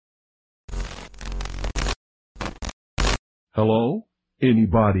Hello?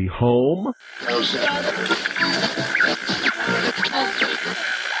 Anybody home?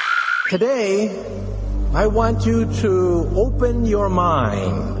 Today, I want you to open your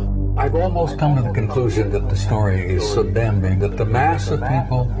mind. I've almost come to the conclusion that the story is so damning that the mass of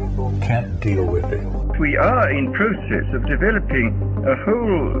people can't deal with it. We are in process of developing a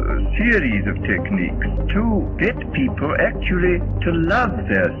whole series of techniques to get people actually to love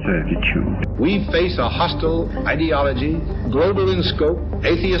their servitude. We face a hostile ideology, global in scope,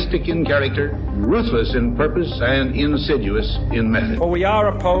 atheistic in character, ruthless in purpose, and insidious in method. For we are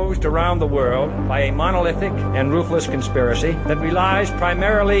opposed around the world by a monolithic and ruthless conspiracy that relies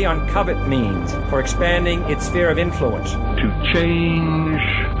primarily on covert means for expanding its sphere of influence. To change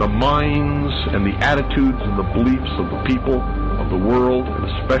the minds and the attitudes and the beliefs of the people of the world, and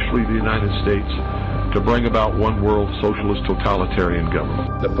especially the United States, to bring about one world socialist totalitarian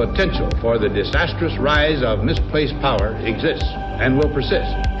government. The potential for the disastrous rise of misplaced power exists and will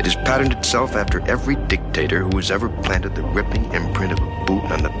persist. It has patterned itself after every dictator who has ever planted the ripping imprint of a boot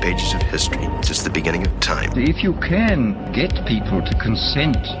on the pages of history since the beginning of time. If you can get people to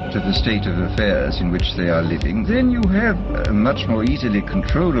consent to the state of affairs in which they are living, then you have a much more easily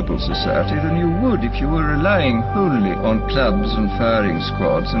controllable society than you would if you were relying wholly on clubs and firing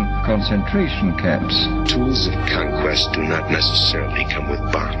squads and concentration camps. Tools of conquest do not necessarily come with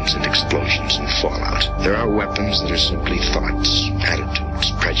bombs and explosions and fallout. There are weapons that are simply thoughts,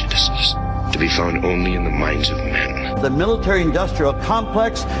 attitudes, prejudices, to be found only in the minds of men. The military-industrial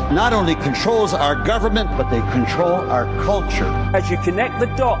complex not only controls our government, but they control our culture. As you connect the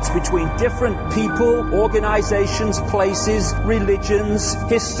dots between different people, organizations, places, religions,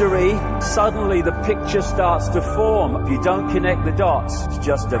 history, suddenly the picture starts to form. If you don't connect the dots, it's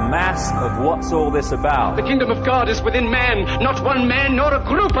just a mass of what's all this about. The kingdom of God is within man, not one man nor a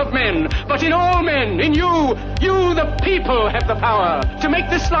group of men, but in all men, in you. You, the people, have the power to make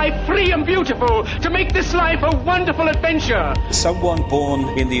this life free and beautiful, to make this life a wonderful adventure. Someone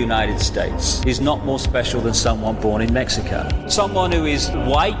born in the United States is not more special than someone born in Mexico. Someone who is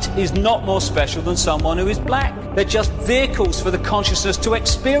white is not more special than someone who is black. They're just vehicles for the consciousness to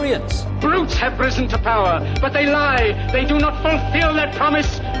experience. Brutes have risen to power, but they lie. They do not fulfill that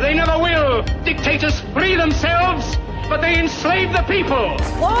promise. They never will. Dictators free themselves, but they enslave the people.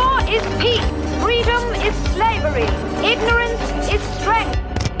 War is peace. Freedom is slavery. Ignorance is strength.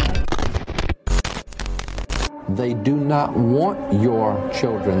 They do not want your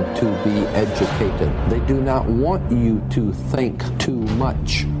children to be educated. They do not want you to think too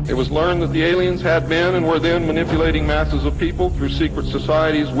much. It was learned that the aliens had been and were then manipulating masses of people through secret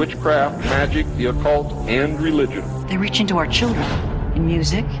societies, witchcraft, magic, the occult, and religion. They reach into our children in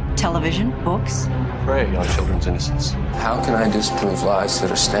music, television, books. Prey on children's innocence. How can I disprove lies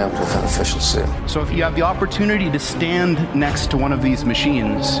that are stamped with an official seal? So if you have the opportunity to stand next to one of these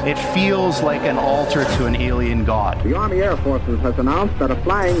machines, it feels like an altar to an alien god. The Army Air Forces has announced that a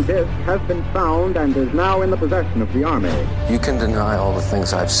flying disc has been found and is now in the possession of the Army. You can deny all the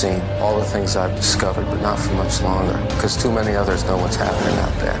things I've seen, all the things I've discovered, but not for much longer, because too many others know what's happening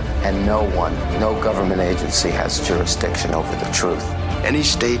out there. And no one, no government agency has jurisdiction over the truth. Any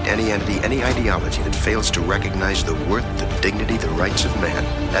state, any entity, any ideology that fails to recognize the worth, the dignity, the rights of man,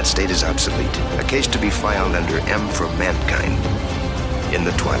 that state is obsolete. A case to be filed under M for Mankind in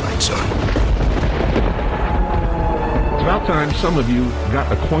the Twilight Zone. It's about time some of you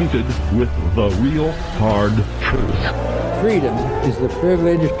got acquainted with the real hard truth. Freedom is the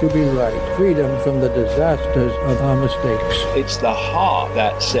privilege to be right. Freedom from the disasters of our mistakes. It's the heart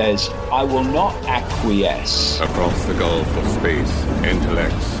that says, I will not acquiesce. Across the gulf of space,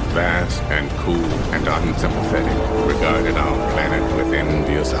 intellects, vast and cool and unsympathetic, regarded our planet with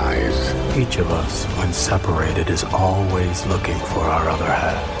envious eyes. Each of us, when separated, is always looking for our other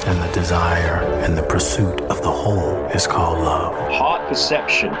half. And the desire and the pursuit of the whole is called love. Heart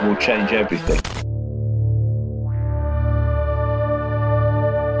perception will change everything.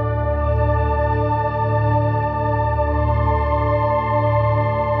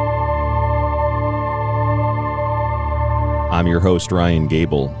 I'm your host, Ryan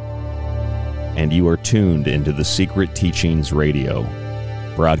Gable, and you are tuned into the Secret Teachings Radio,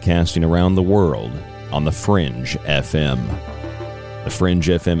 broadcasting around the world on the Fringe FM. The Fringe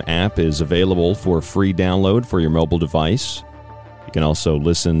FM app is available for free download for your mobile device. You can also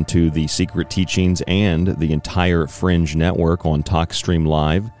listen to the Secret Teachings and the entire Fringe network on TalkStream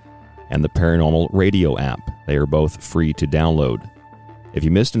Live and the Paranormal Radio app. They are both free to download. If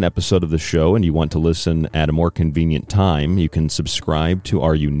you missed an episode of the show and you want to listen at a more convenient time, you can subscribe to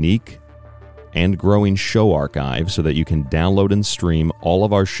our unique and growing show archive so that you can download and stream all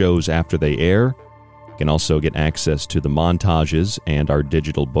of our shows after they air, can also get access to the montages and our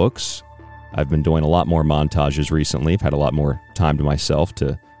digital books. I've been doing a lot more montages recently. I've had a lot more time to myself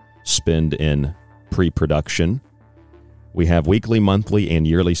to spend in pre-production. We have weekly, monthly, and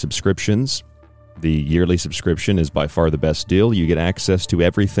yearly subscriptions. The yearly subscription is by far the best deal. You get access to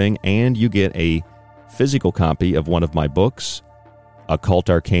everything, and you get a physical copy of one of my books, Occult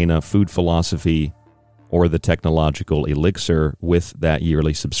Arcana, Food Philosophy, or The Technological Elixir with that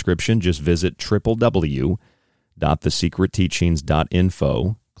yearly subscription. Just visit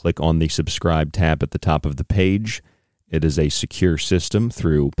www.thesecretteachings.info. Click on the subscribe tab at the top of the page. It is a secure system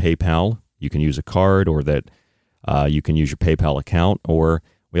through PayPal. You can use a card, or that you can use your PayPal account, or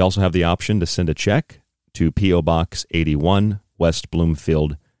we also have the option to send a check to P.O. Box 81, West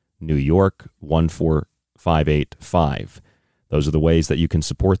Bloomfield, New York, 14585. Those are the ways that you can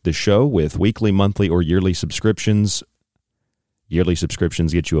support the show with weekly, monthly, or yearly subscriptions. Yearly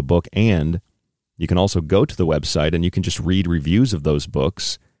subscriptions get you a book, and you can also go to the website and you can just read reviews of those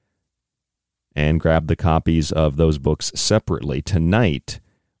books and grab the copies of those books separately. Tonight,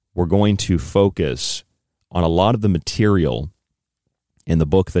 we're going to focus on a lot of the material in the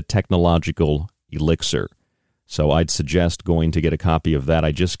book, The Technological Elixir. So I'd suggest going to get a copy of that.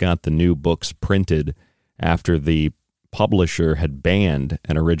 I just got the new books printed after the publisher had banned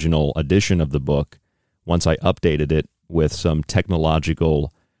an original edition of the book. Once I updated it with some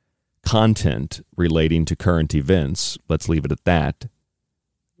technological content relating to current events, let's leave it at that,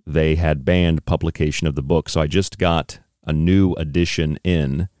 they had banned publication of the book. So I just got a new edition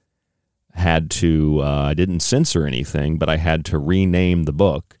in. I didn't censor anything, but I had to rename the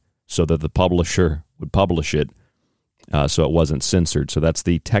book so that the publisher would publish it, so it wasn't censored. So that's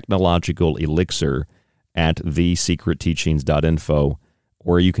The Technological Elixir at thesecretteachings.info,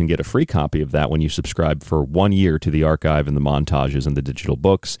 or you can get a free copy of that when you subscribe for 1 year to the archive and the montages and the digital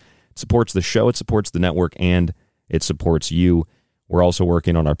books. It supports the show, it supports the network, and it supports you. We're also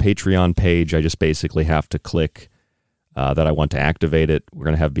working on our Patreon page. I just basically have to click that I want to activate it. We're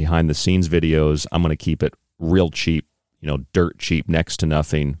going to have behind-the-scenes videos. I'm going to keep it real cheap, dirt cheap, next to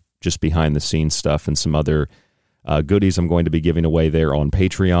nothing, just behind-the-scenes stuff and some other goodies I'm going to be giving away there on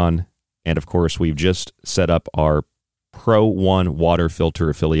Patreon. And, of course, we've just set up our Pro One water filter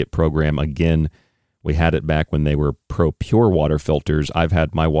affiliate program again. We had it back when they were Pro Pure water filters. I've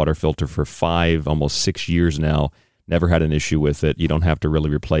had my water filter for 5, almost 6 years now. Never had an issue with it. You don't have to really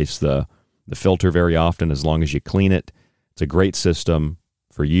replace the filter very often as long as you clean it. It's a great system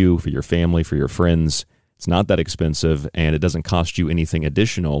for you, for your family, for your friends. It's not that expensive, and it doesn't cost you anything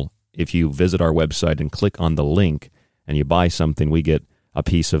additional. If you visit our website and click on the link and you buy something, we get a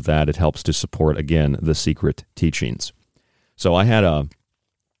piece of that. It helps to support, again, the Secret Teachings. So I had a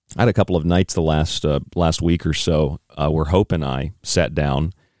couple of nights the last week or so where Hope and I sat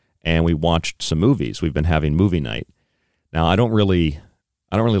down and we watched some movies. We've been having movie night. Now, I don't really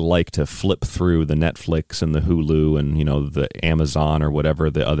like to flip through the Netflix and the Hulu and, the Amazon or whatever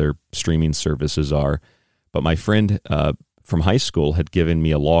the other streaming services are. But my friend from high school had given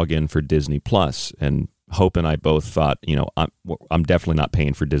me a login for Disney Plus, and Hope and I both thought, I'm definitely not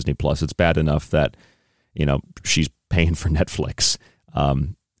paying for Disney Plus. It's bad enough that, she's paying for Netflix.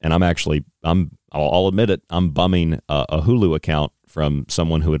 And I'll admit it, I'm bumming a Hulu account from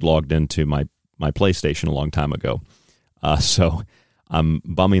someone who had logged into my PlayStation a long time ago. So I'm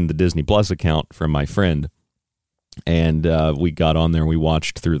bumming the Disney Plus account from my friend. And we got on there and we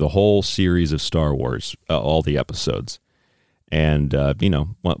watched through the whole series of Star Wars, all the episodes. And,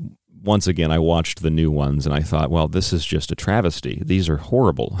 once again, I watched the new ones and I thought, well, this is just a travesty. These are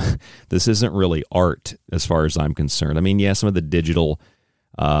horrible. This isn't really art as far as I'm concerned. I mean, yeah, some of the digital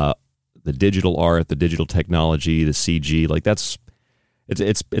art, the digital technology, the CG, like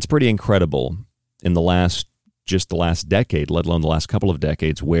it's pretty incredible in the last decade, let alone the last couple of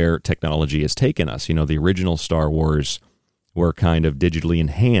decades, where technology has taken us. The original Star Wars were kind of digitally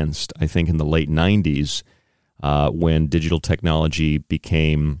enhanced, I think, in the late 90s when digital technology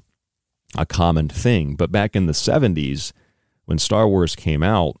became a common thing. But back in the 70s, when Star Wars came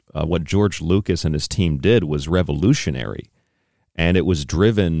out, what George Lucas and his team did was revolutionary. And it was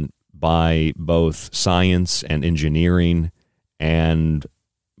driven by both science and engineering, and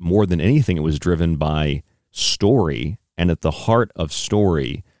more than anything, it was driven by story. And at the heart of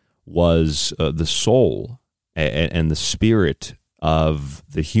story was the soul and the spirit of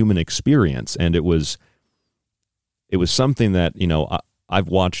the human experience. And it was something that, I've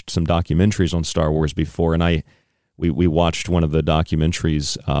watched some documentaries on Star Wars before, and we watched one of the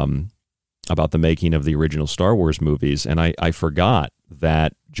documentaries about the making of the original Star Wars movies, and I forgot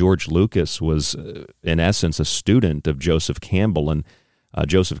that George Lucas was, in essence, a student of Joseph Campbell, and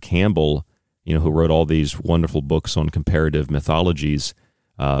Joseph Campbell who wrote all these wonderful books on comparative mythologies.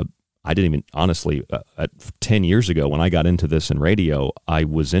 I didn't even, honestly, 10 years ago when I got into this in radio, I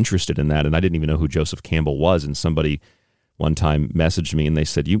was interested in that, and I didn't even know who Joseph Campbell was. And somebody one time messaged me, and they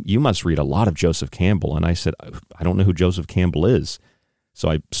said, you must read a lot of Joseph Campbell. And I said, I don't know who Joseph Campbell is. So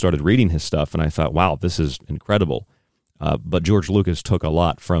I started reading his stuff, and I thought, wow, this is incredible. But George Lucas took a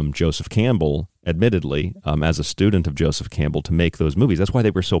lot from Joseph Campbell, admittedly, as a student of Joseph Campbell, to make those movies. That's why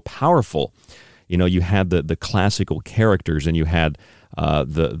they were so powerful. You had the classical characters, and you had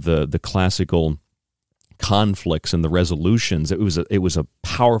the classical conflicts and the resolutions. It was a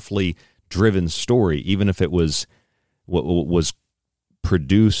powerfully driven story, even if it was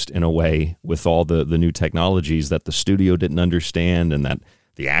produced in a way with all the new technologies that the studio didn't understand and that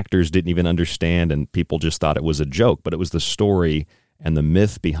the actors didn't even understand, and people just thought it was a joke. But it was the story and the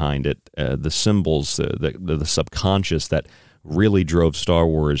myth behind it, the symbols, the subconscious that really drove Star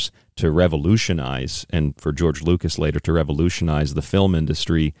Wars to revolutionize, and for George Lucas later to revolutionize the film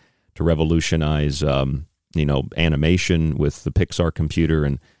industry, to revolutionize animation with the Pixar computer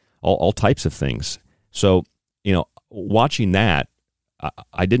and all types of things. So, watching that,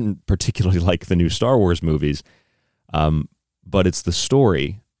 I didn't particularly like the new Star Wars movies, but it's the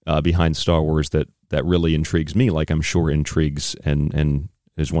story behind Star Wars that really intrigues me, like I'm sure intrigues and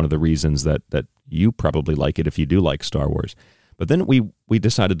is one of the reasons that you probably like it if you do like Star Wars. But then we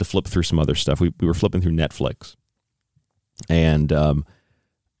decided to flip through some other stuff. We were flipping through Netflix, and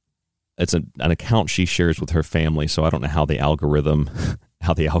it's an account she shares with her family, so I don't know how the algorithm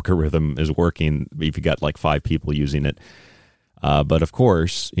is working if you got like 5 people using it. But of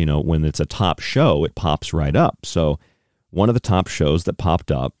course, when it's a top show, it pops right up. So one of the top shows that popped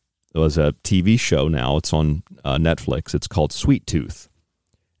up was a TV show. Now it's on Netflix. It's called Sweet Tooth.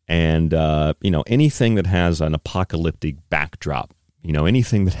 And, anything that has an apocalyptic backdrop,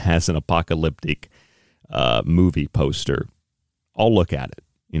 anything that has an apocalyptic movie poster, I'll look at it.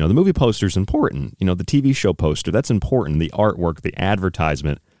 The movie poster is important. The TV show poster, that's important. The artwork, the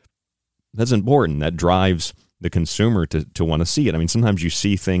advertisement, that's important. That drives the consumer to want to see it. I mean, sometimes you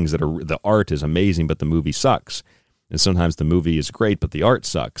see things that the art is amazing, but the movie sucks. And sometimes the movie is great, but the art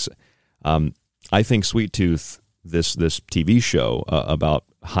sucks. I think Sweet Tooth, this TV show about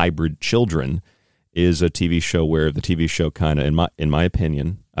hybrid children, is a TV show where the TV show kind of, in my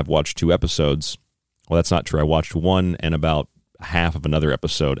opinion, I've watched 2 episodes. Well, that's not true. I watched 1 and about half of another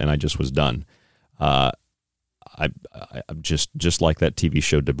episode, and I just was done. I just like that TV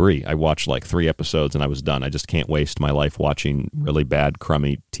show Debris. I watched like 3 episodes and I was done. I just can't waste my life watching really bad,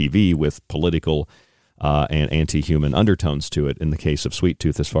 crummy TV with political and anti-human undertones to it. In the case of Sweet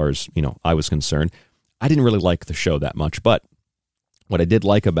Tooth, as far as I was concerned, I didn't really like the show that much, but what I did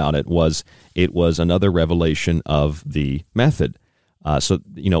like about it was another revelation of the method. So,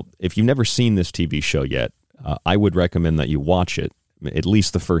 if you've never seen this TV show yet, I would recommend that you watch it, at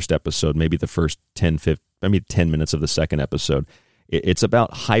least the first episode, maybe the first 10 minutes of the second episode. It's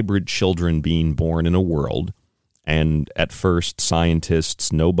about hybrid children being born in a world, and at first,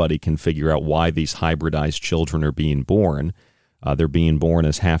 scientists, nobody can figure out why these hybridized children are being born. They're being born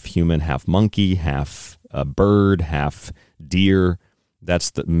as half human, half monkey, half bird, half deer.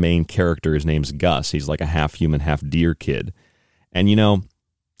 That's the main character. His name's Gus. He's like a half human, half deer kid. And,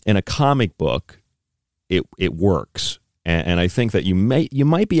 in a comic book, it works. And I think that you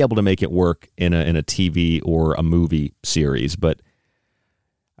might be able to make it work in a TV or a movie series. But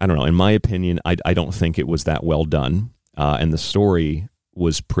I don't know. In my opinion, I don't think it was that well done. And the story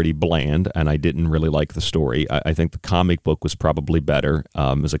was pretty bland, and I didn't really like the story. I think the comic book was probably better.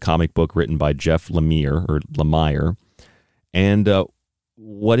 It was a comic book written by Jeff Lemire. And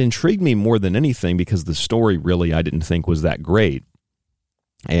what intrigued me more than anything, because the story really I didn't think was that great.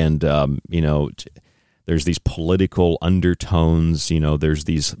 And, there's these political undertones, there's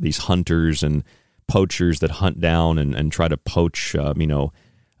these hunters and poachers that hunt down and try to poach,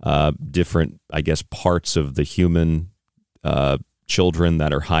 different, I guess, parts of the human children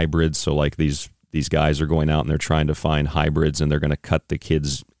that are hybrids. So like these guys are going out and they're trying to find hybrids, and they're going to cut the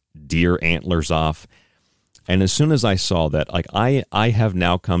kids' deer antlers off. And as soon as I saw that, like I have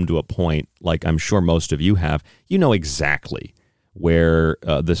now come to a point, like I'm sure most of you have, exactly where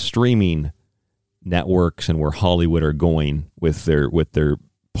the streaming networks and where Hollywood are going with their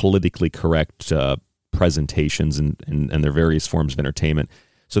politically correct presentations and their various forms of entertainment.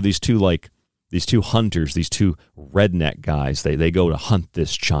 So these two hunters, these 2 redneck guys, they go to hunt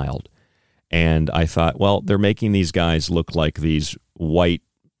this child. And I thought, well, they're making these guys look like these white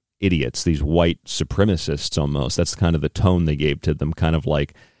idiots, these white supremacists almost. That's kind of the tone they gave to them, kind of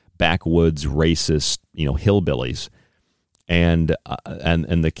like backwoods, racist, hillbillies. and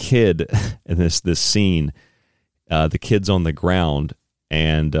the kid in this scene, the kid's on the ground,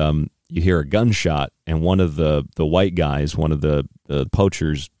 and you hear a gunshot, and one of the white guys, one of the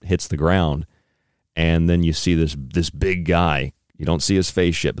poachers, hits the ground, and then you see this big guy. You don't see his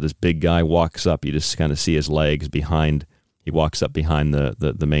face yet, but this big guy walks up. You just kind of see his legs behind. He walks up behind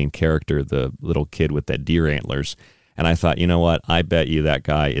the main character, the little kid with that deer antlers. And I thought, you know what? I bet you that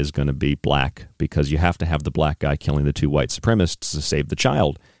guy is going to be black, because you have to have the black guy killing the two white supremacists to save the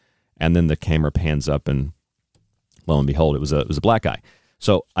child. And then the camera pans up, and lo and behold, it was a black guy.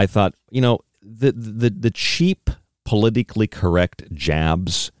 So I thought, the cheap, politically correct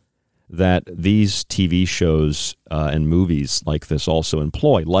jabs that these TV shows and movies like this also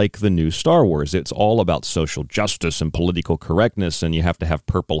employ, like the new Star Wars. It's all about social justice and political correctness, and you have to have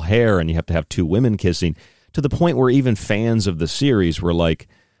purple hair, and you have to have two women kissing, to the point where even fans of the series were like,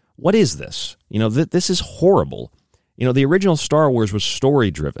 what is this? This is horrible. The original Star Wars was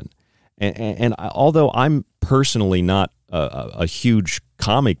story-driven. And although I'm personally not a huge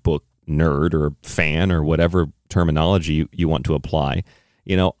comic book nerd or fan or whatever terminology you want to apply,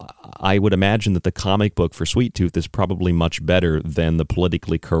 I would imagine that the comic book for Sweet Tooth is probably much better than the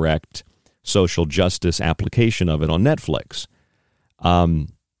politically correct social justice application of it on Netflix.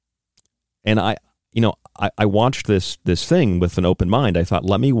 And I watched this thing with an open mind. I thought,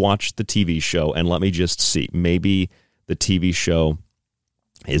 let me watch the TV show and let me just see. Maybe the TV show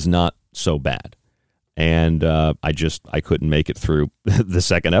is not so bad. And I couldn't make it through the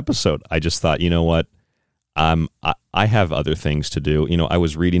second episode. I just thought, you know what? I have other things to do. I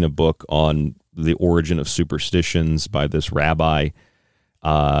was reading a book on the origin of superstitions by this rabbi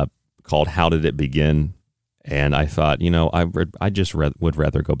called How Did It Begin? And I thought, would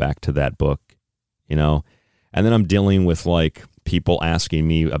rather go back to that book, And then I'm dealing with like people asking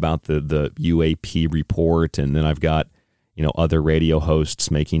me about the UAP report, and then I've got, other radio hosts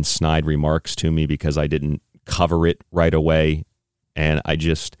making snide remarks to me because I didn't cover it right away, and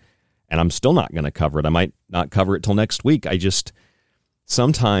I'm still not going to cover it. I might not cover it till next week.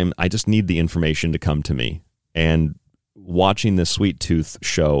 Sometime I just need the information to come to me. And watching this Sweet Tooth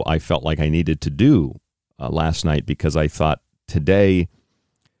show, I felt like I needed to do last night, because I thought today,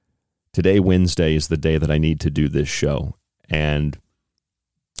 Wednesday, is the day that I need to do this show. And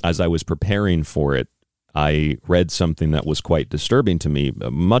as I was preparing for it, I read something that was quite disturbing to me,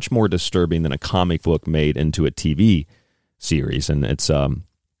 much more disturbing than a comic book made into a TV series. And it's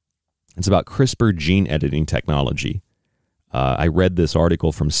about CRISPR gene editing technology. I read this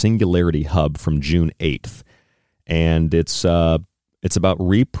article from Singularity Hub from June 8th, and it's about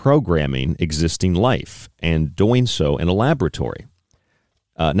reprogramming existing life and doing so in a laboratory.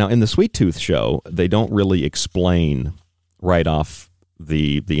 Now, in the Sweet Tooth show, they don't really explain right off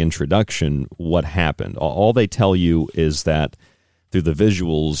the introduction what happened. All they tell you is that through the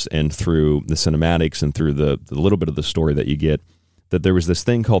visuals and through the cinematics and through the little bit of the story that you get, that there was this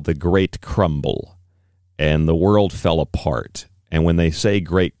thing called the Great Crumble, and the world fell apart. And when they say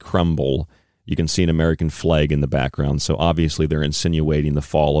Great Crumble, you can see an American flag in the background, so obviously they're insinuating the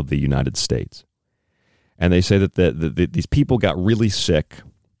fall of the United States. And they say that these people got really sick,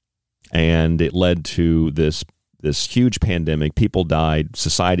 and it led to this huge pandemic. People died,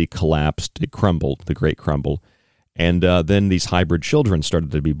 society collapsed, it crumbled, the Great Crumble, and then these hybrid children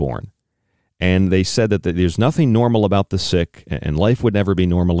started to be born. And they said that there's nothing normal about the sick, and life would never be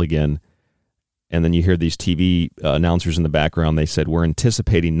normal again. And then you hear these TV announcers in the background. They said, we're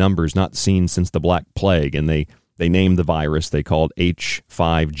anticipating numbers not seen since the Black Plague. And they named the virus. They called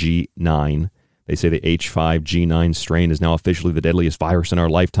H5G9. They say the H5G9 strain is now officially the deadliest virus in our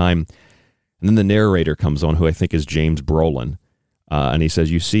lifetime. And then the narrator comes on, who I think is James Brolin. And he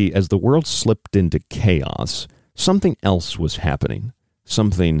says, you see, as the world slipped into chaos, something else was happening.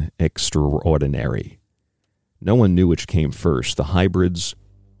 Something extraordinary. No one knew which came first, the hybrids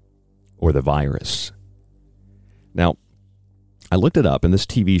or the virus. Now, I looked it up, and this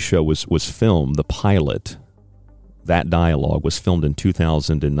TV show was filmed, the pilot, that dialogue was filmed in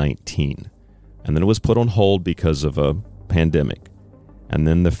 2019. And then it was put on hold because of a pandemic. And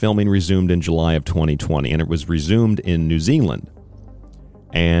then the filming resumed in July of 2020, and it was resumed in New Zealand.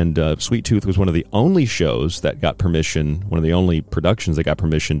 And Sweet Tooth was one of the only shows that got permission, one of the only productions that got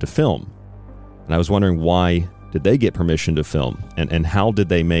permission to film. And I was wondering, why did they get permission to film? And how did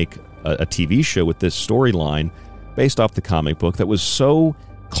they make a TV show with this storyline based off the comic book that was so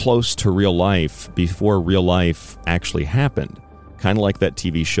close to real life before real life actually happened? Kind of like that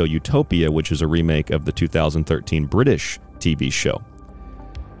TV show Utopia, which is a remake of the 2013 British TV show.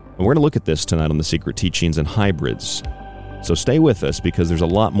 And we're going to look at this tonight on The Secret Teachings and Hybrids. So stay with us, because there's a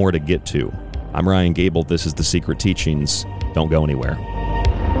lot more to get to. I'm Ryan Gable. This is The Secret Teachings, Don't go anywhere.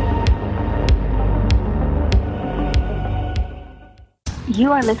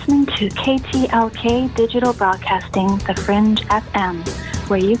 You are listening to KTLK Digital Broadcasting, The Fringe FM,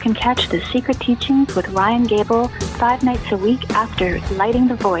 where you can catch the secret teachings with Ryan Gable 5 nights a week after Lighting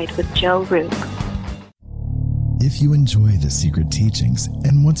the Void with Joe Roop. If you enjoy the secret teachings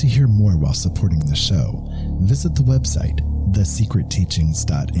and want to hear more while supporting the show, visit the website,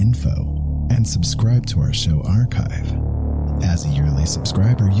 thesecretteachings.info, and subscribe to our show archive. As a yearly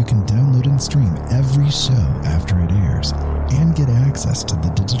subscriber, you can download and stream every show after it airs and get access to the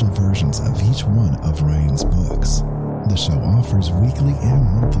digital versions of each one of Ryan's books. The show offers weekly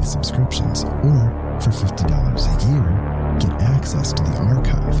and monthly subscriptions, or for $50 a year, get access to the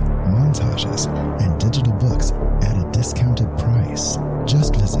archive, montages, and digital books at a discounted price.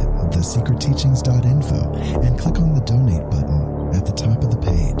 Just visit thesecretteachings.info and click on the donate button at the top of the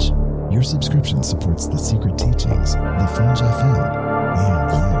page. Your subscription supports The Secret Teachings, The Fringe FM,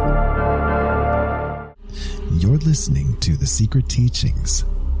 and you. You're listening to The Secret Teachings.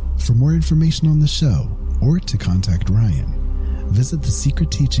 For more information on the show, or to contact Ryan, visit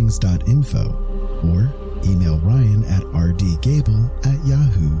thesecretteachings.info or email Ryan at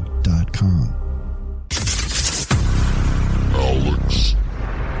rdgable@yahoo.com. Alex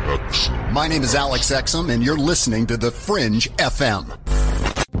Exum. My name is Alex Exum, and you're listening to The Fringe FM.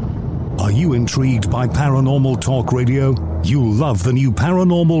 Are you intrigued by paranormal talk radio? You'll love the new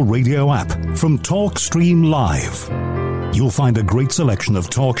paranormal radio app from TalkStream Live. You'll find a great selection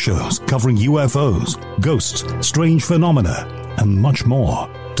of talk shows covering UFOs, ghosts, strange phenomena, and much more.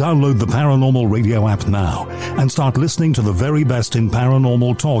 Download the Paranormal Radio app now and start listening to the very best in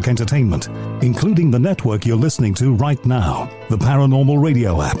paranormal talk entertainment, including the network you're listening to right now, the Paranormal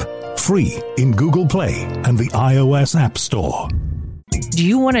Radio app, free in Google Play and the iOS App Store. Do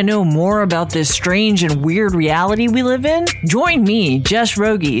you want to know more about this strange and weird reality we live in? Join me, Jess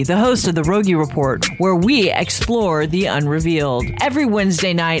Rogie, the host of The Rogie Report, where we explore the unrevealed. Every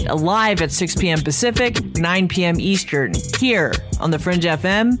Wednesday night, live at 6 p.m. Pacific, 9 p.m. Eastern, here on The Fringe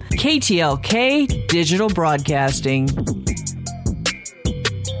FM, KTLK Digital Broadcasting.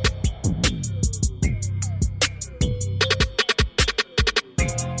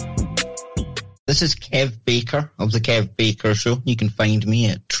 This is Kev Baker of The Kev Baker Show. You can find me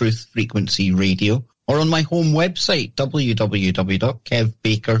at Truth Frequency Radio or on my home website,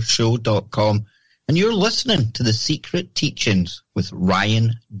 www.kevbakershow.com. And you're listening to The Secret Teachings with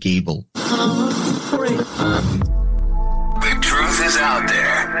Ryan Gable. The truth is out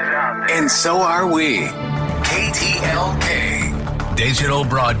there, and so are we. KTLK Digital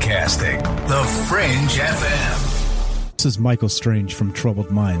Broadcasting, The Fringe FM. This is Michael Strange from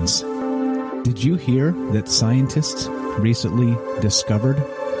Troubled Minds. Did you hear that scientists recently discovered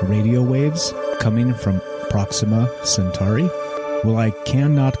radio waves coming from Proxima Centauri? Well, I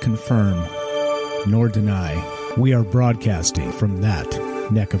cannot confirm nor deny. We are broadcasting from that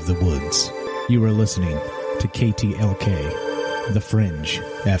neck of the woods. You are listening to KTLK, The Fringe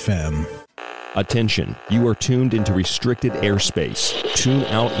FM. Attention, you are tuned into restricted airspace. Tune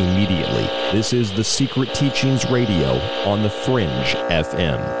out immediately. This is The Secret Teachings Radio on The Fringe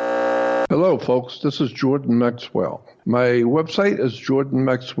FM. Hello, folks. This is Jordan Maxwell. My website is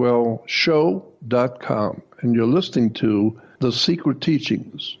jordanmaxwellshow.com, and you're listening to The Secret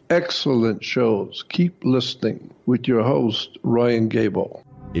Teachings. Excellent shows. Keep listening with your host, Ryan Gable.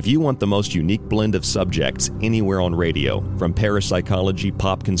 If you want the most unique blend of subjects anywhere on radio, from parapsychology,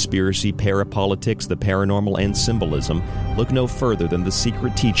 pop conspiracy, parapolitics, the paranormal, and symbolism, look no further than The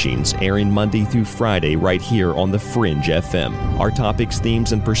Secret Teachings, airing Monday through Friday right here on The Fringe FM. Our topics,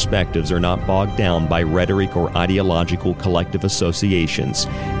 themes, and perspectives are not bogged down by rhetoric or ideological collective associations.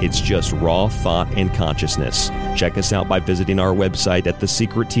 It's just raw thought and consciousness. Check us out by visiting our website at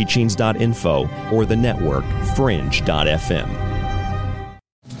thesecretteachings.info or the network fringe.fm.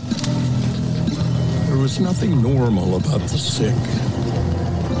 There was nothing normal about the sick.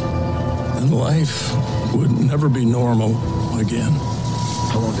 And life would never be normal again.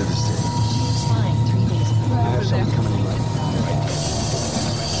 How long did this take? Fine, 3 days ago. I have someone coming in right now.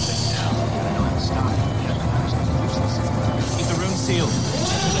 Keep the room sealed.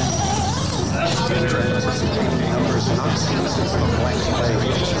 Numbers not seen since the Black Plague. The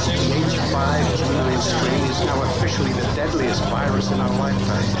H5N9 strain is now officially the deadliest virus in our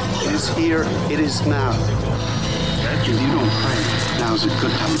lifetime. It is here. It is now. If you don't pray, now's a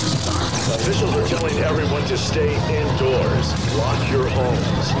good time to start. Officials are telling everyone to stay indoors. Lock your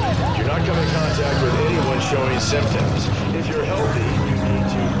homes. Do not come in contact with anyone showing symptoms. If you're healthy, you need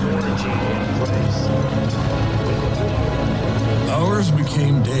to quarantine in place. Hours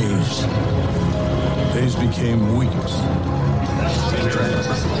became days. Days became weeks.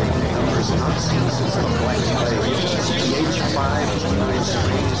 Numbers not seen since the Black Plague. The H5N9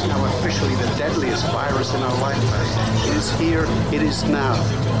 strain is now officially the deadliest virus in our lifetime. It is here, it is now.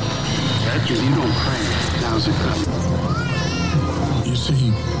 Because you don't pray, now's it coming. You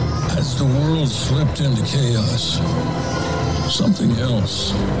see, as the world slipped into chaos, something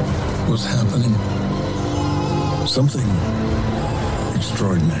else was happening. Something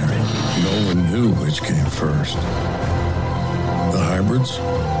extraordinary. No one knew which came first. The hybrids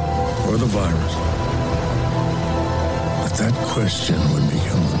or the virus? But that question would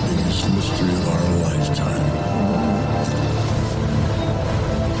become the biggest mystery of our lifetime.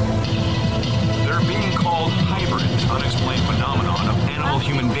 They're being called hybrids, unexplained phenomenon of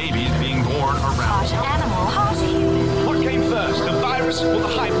animal-human babies being born around. Animal, human. What came first, the virus or the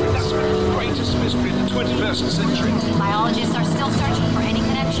hybrid? That's the greatest mystery of the 21st century. Biologists are still searching for any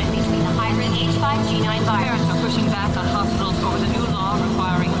connection between the hybrid H5G9 virus. Parents are pushing back on hospitals over the new law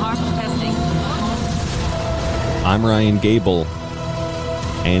requiring heart testing. I'm Ryan Gable,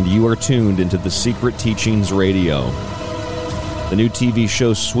 and you are tuned into the Secret Teachings Radio. The new TV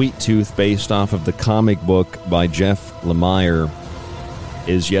show Sweet Tooth, based off of the comic book by Jeff Lemire,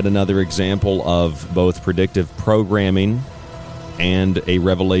 is yet another example of both predictive programming and a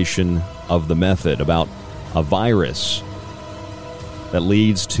revelation of the method about a virus that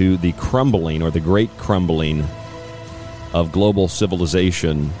leads to the crumbling, or the great crumbling, of global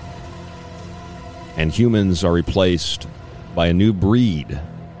civilization, and humans are replaced by a new breed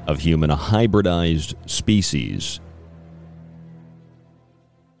of human, a hybridized species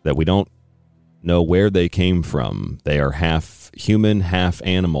that we don't know where they came from. They are half human, half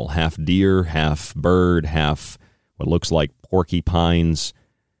animal, half deer, half bird, half what looks like porcupines,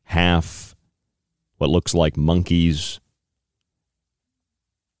 half what looks like monkeys.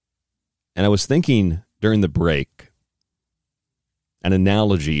 And I was thinking during the break, an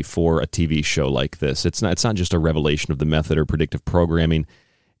analogy for a TV show like this. It's not just a revelation of the method or predictive programming.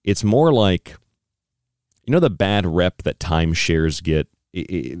 It's more like, you know, the bad rep that timeshares get.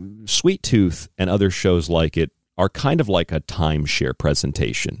 Sweet Tooth and other shows like it are kind of like a timeshare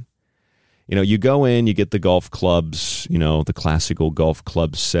presentation. You know, you go in, you get the golf clubs, you know, the classical golf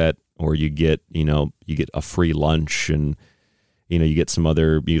club set, or you get a free lunch, and, you know, you get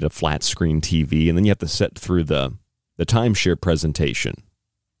a flat screen TV, and then you have to sit through the timeshare presentation,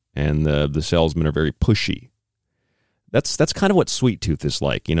 and the salesmen are very pushy. That's kind of what Sweet Tooth is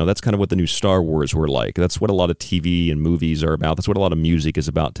like. You know, that's kind of what the new Star Wars were like. That's what a lot of TV and movies are about. That's what a lot of music is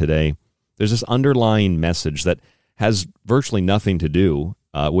about today. There's this underlying message that has virtually nothing to do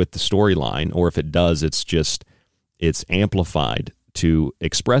with the storyline, or if it does, it's amplified to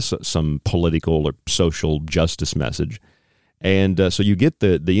express some political or social justice message. And so you get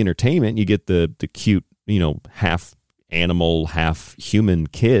the entertainment, you get the cute, you know, half animal, half human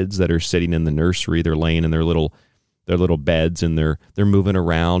kids that are sitting in the nursery. They're laying in their little beds, and they're moving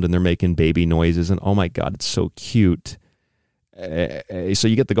around, and they're making baby noises, and oh my God, it's so cute. So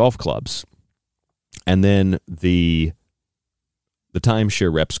you get the golf clubs, and then the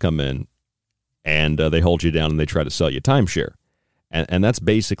timeshare reps come in, and they hold you down, and they try to sell you timeshare. And that's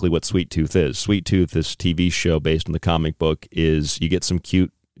basically what Sweet Tooth is. Sweet Tooth, this TV show based on the comic book, is you get some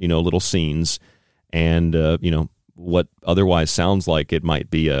cute, you know, little scenes, and you know, what otherwise sounds like it might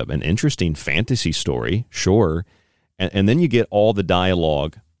be an interesting fantasy story, sure. And then you get all the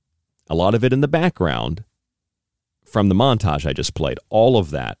dialogue, a lot of it in the background from the montage I just played, all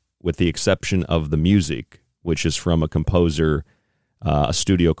of that, with the exception of the music, which is from a composer, a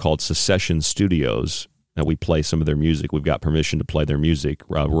studio called Secession Studios. Now, we play some of their music. We've got permission to play their music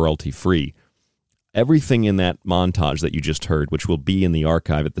royalty-free. Everything in that montage that you just heard, which will be in the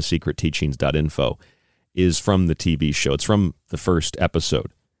archive at thesecretteachings.info, is from the TV show. It's from the first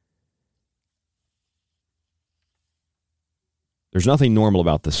episode. There's nothing normal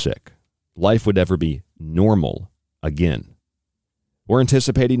about the sick. Life would ever be normal again. We're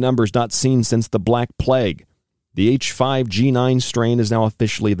anticipating numbers not seen since the Black Plague. The H5G9 strain is now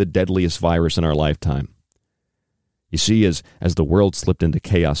officially the deadliest virus in our lifetime. You see, as the world slipped into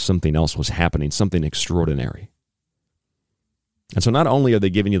chaos, something else was happening, something extraordinary. And so not only are they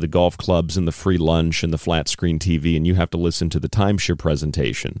giving you the golf clubs and the free lunch and the flat screen TV, and you have to listen to the timeshare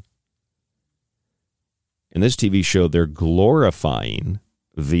presentation, in this TV show, they're glorifying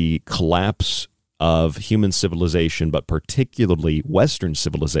the collapse of human civilization, but particularly Western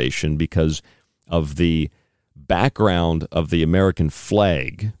civilization, because of the background of the American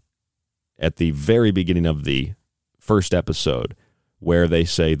flag at the very beginning of the first episode, where they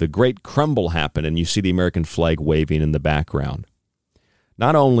say the great crumble happened, and you see the American flag waving in the background.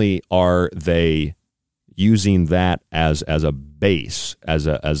 Not only are they using that as a base, as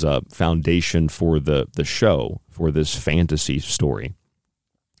a foundation for the show, for this fantasy story.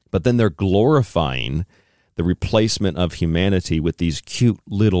 But then they're glorifying the replacement of humanity with these cute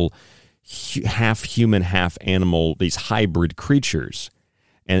little half human, half animal, these hybrid creatures.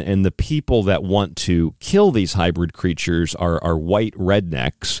 And the people that want to kill these hybrid creatures are white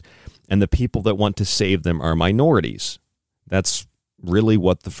rednecks, and the people that want to save them are minorities. That's really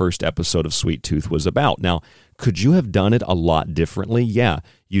what the first episode of Sweet Tooth was about. Now, could you have done it a lot differently? Yeah,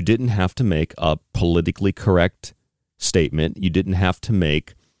 you didn't have to make a politically correct statement. You didn't have to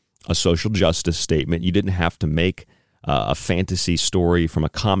make a social justice statement. You didn't have to make a fantasy story from a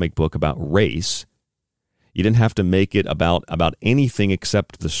comic book about race. You didn't have to make it about anything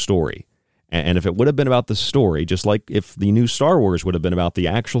except the story. And if it would have been about the story, just like if the new Star Wars would have been about the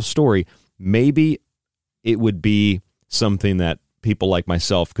actual story, maybe it would be something that people like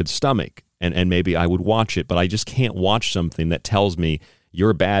myself could stomach, and maybe I would watch it. But I just can't watch something that tells me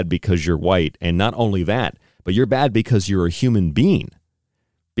you're bad because you're white. And not only that, but you're bad because you're a human being.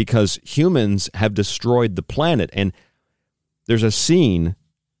 Because humans have destroyed the planet. And there's a scene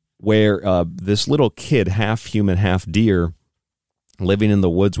where this little kid, half human, half deer, living in the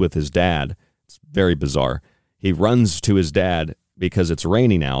woods with his dad. It's very bizarre. He runs to his dad because it's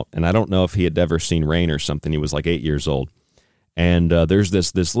raining out, and I don't know if he had ever seen rain or something. He was like 8 years old. And there's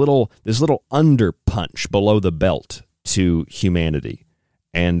this little underpunch below the belt to humanity.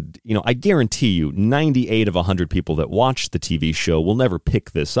 And, you know, I guarantee you 98 of 100 people that watch the TV show will never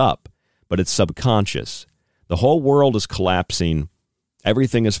pick this up, but it's subconscious. The whole world is collapsing.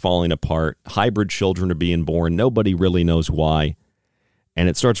 Everything is falling apart. Hybrid children are being born. Nobody really knows why. And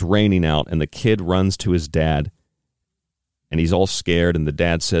it starts raining out, and the kid runs to his dad, and he's all scared, and the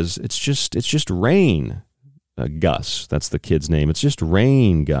dad says, it's just rain, Gus. That's the kid's name. It's just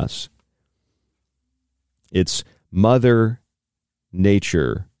rain, Gus. It's Mother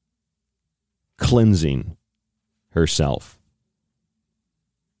Nature cleansing herself.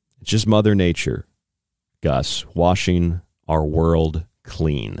 It's just Mother Nature, Gus, washing our world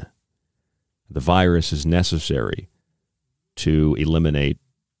clean. The virus is necessary to eliminate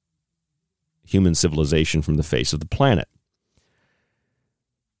human civilization from the face of the planet.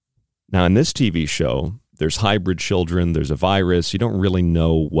 Now, in this TV show, there's hybrid children, there's a virus. You don't really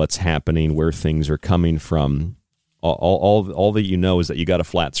know what's happening, where things are coming from. All that you know is that you got a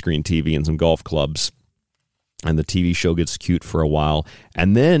flat screen TV and some golf clubs, and the TV show gets cute for a while,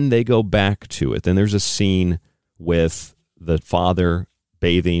 and then they go back to it. Then there's a scene with the father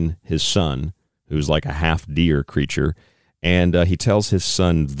bathing his son, who's like a half deer creature, and he tells his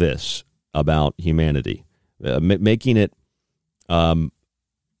son this about humanity, making it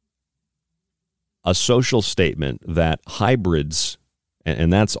a social statement that hybrids,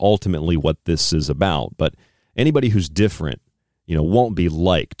 and that's ultimately what this is about, but anybody who's different, you know, won't be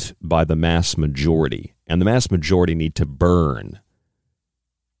liked by the mass majority, and the mass majority need to burn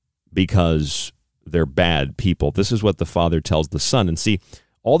because they're bad people. This is what the father tells the son. And see,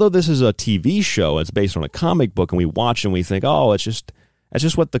 although this is a TV show, it's based on a comic book, and we watch and we think, oh, it's just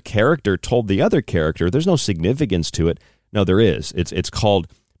what the character told the other character. There's no significance to it. No, there is. It's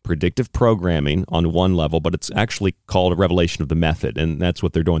called predictive programming on one level, but it's actually called a revelation of the method, and that's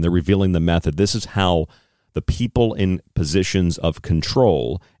what they're doing. They're revealing the method. This is how the people in positions of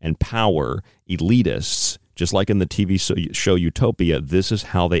control and power, elitists, just like in the TV show Utopia, this is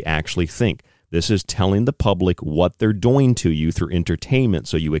how they actually think. This is telling the public what they're doing to you through entertainment,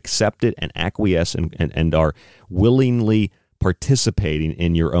 so you accept it and acquiesce and are willingly participating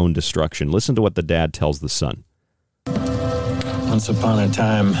in your own destruction. Listen to what the dad tells the son. Once upon a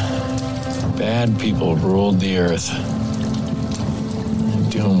time, bad people ruled the earth,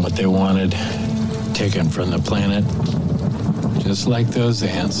 doing what they wanted, taken from the planet, just like those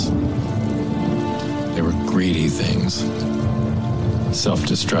ants. They were greedy things,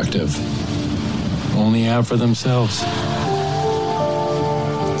 self-destructive, only out for themselves.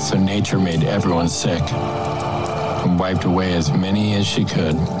 So nature made everyone sick and wiped away as many as she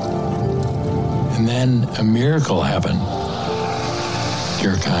could. And then a miracle happened.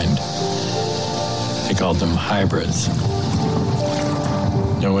 Your kind. They called them hybrids.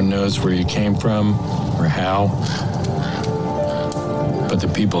 No one knows where you came from or how, but the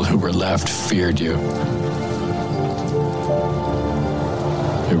people who were left feared you.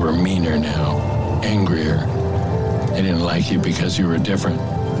 They were meaner now, angrier. They didn't like you because you were different.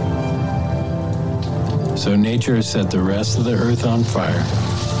 So nature set the rest of the earth on fire,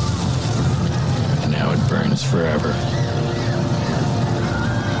 and now it burns forever.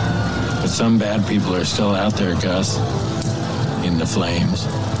 But some bad people are still out there, Gus, in the flames,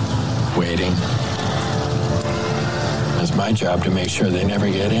 waiting. It's my job to make sure they never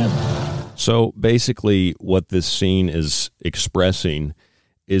get in. So basically what this scene is expressing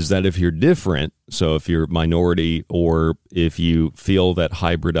is that if you're different, so if you're minority, or if you feel that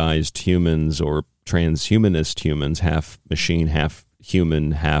hybridized humans or transhumanist humans, half machine, half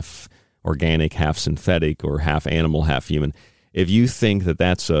human, half organic, half synthetic, or half animal, half human, if you think that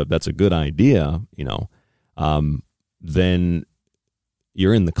that's a good idea, then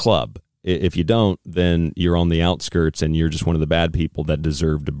you're in the club. If you don't, then you're on the outskirts and you're just one of the bad people that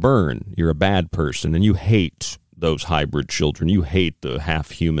deserve to burn. You're a bad person, and you hate those hybrid children. You hate the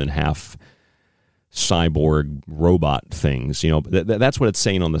half human, half cyborg robot things. That's what it's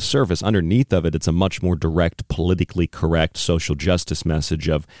saying on the surface. Underneath of it, it's a much more direct, politically correct social justice message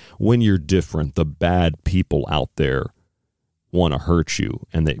of when you're different, the bad people out there want to hurt you,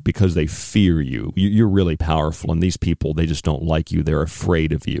 and because they fear you. You're really powerful, and these people, they just don't like you. They're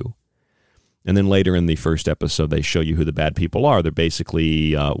afraid of you. And then later in the first episode, they show you who the bad people are. They're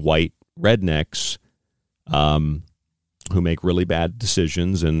basically white rednecks who make really bad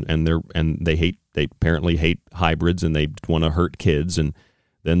decisions, and they apparently hate hybrids, and they want to hurt kids. And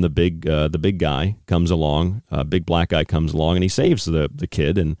then the big guy comes along, big black guy comes along, and he saves the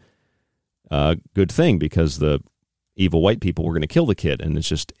kid. And good thing, because the evil white people were going to kill the kid. And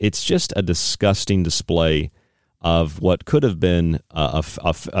it's just a disgusting display of what could have been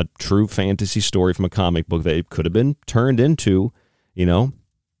a true fantasy story from a comic book that it could have been turned into,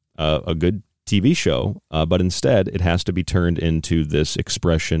 a good TV show, but instead it has to be turned into this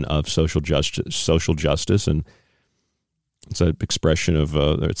expression of social justice, and it's an expression of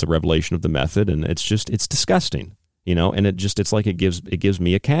it's a revelation of the method, and it's disgusting, and it's like it gives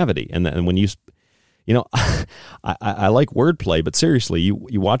me a cavity, and when you. I like wordplay, but seriously,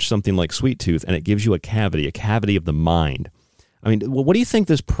 you watch something like Sweet Tooth, and it gives you a cavity of the mind. I mean, what do you think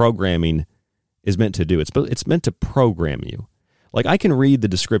this programming is meant to do? It's meant to program you. Like, I can read the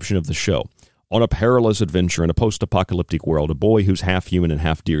description of the show. On a perilous adventure in a post-apocalyptic world, a boy who's half human and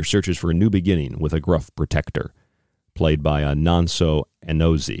half deer searches for a new beginning with a gruff protector, played by Nanso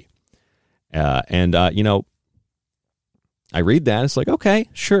Enozi. I read that, it's like, okay,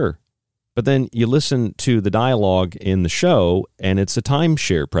 sure. But then you listen to the dialogue in the show, and it's a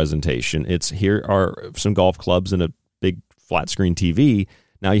timeshare presentation. It's, here are some golf clubs and a big flat screen TV.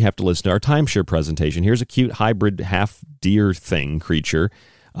 Now you have to listen to our timeshare presentation. Here's a cute hybrid half deer creature.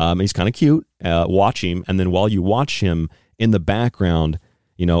 He's kind of cute. Watch him, and then while you watch him in the background,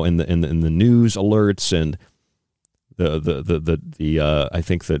 in the news alerts and I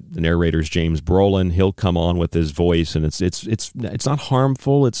think that the narrator's James Brolin. He'll come on with his voice, and it's not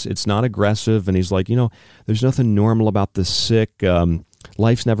harmful. It's not aggressive, and he's like, there's nothing normal about the sick.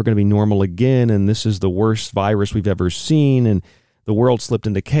 Life's never going to be normal again, and this is the worst virus we've ever seen, and the world slipped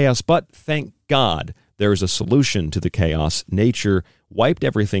into chaos. But thank God there is a solution to the chaos. Nature wiped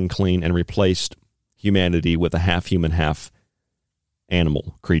everything clean and replaced humanity with a half human, half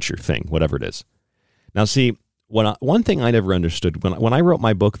animal creature thing, whatever it is. Now, see. One thing I never understood, when I wrote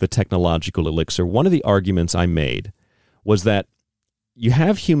my book, The Technological Elixir, one of the arguments I made was that you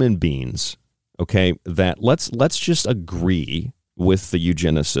have human beings, okay, that let's just agree with the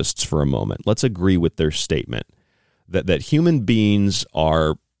eugenicists for a moment. Let's agree with their statement that human beings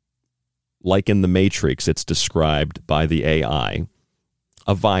are, like in the Matrix, it's described by the AI,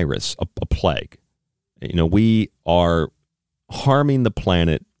 a virus, a plague. We are harming the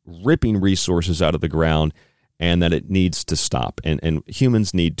planet, ripping resources out of the ground, and that it needs to stop, and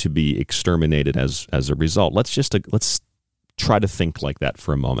humans need to be exterminated as a result. Let's try to think like that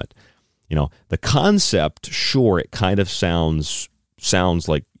for a moment. The concept, sure, it kind of sounds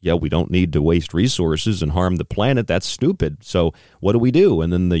like, yeah, we don't need to waste resources and harm the planet. That's stupid. So what do?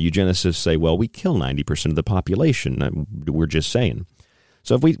 And then the eugenicists say, well, we kill 90% of the population. We're just saying.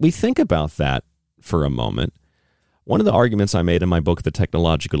 So if we think about that for a moment, one of the arguments I made in my book, The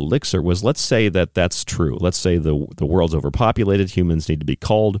Technological Elixir, was let's say that that's true. Let's say the world's overpopulated, humans need to be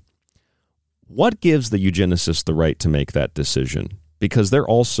culled. What gives the eugenicists the right to make that decision? Because they're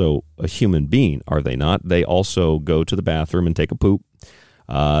also a human being, are they not? They also go to the bathroom and take a poop.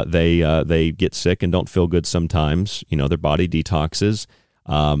 They get sick and don't feel good sometimes. Their body detoxes.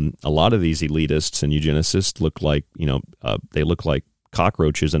 A lot of these elitists and eugenicists look like, they look like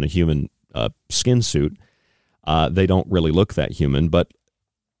cockroaches in a human skin suit. They don't really look that human, but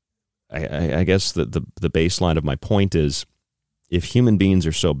I guess the baseline of my point is, if human beings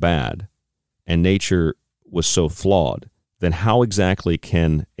are so bad and nature was so flawed, then how exactly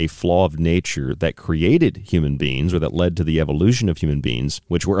can a flaw of nature that created human beings, or that led to the evolution of human beings,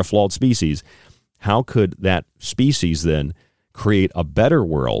 which were a flawed species, how could that species then create a better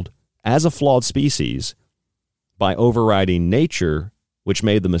world as a flawed species by overriding nature, which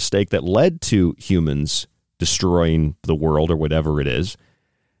made the mistake that led to humans destroying the world or whatever it is.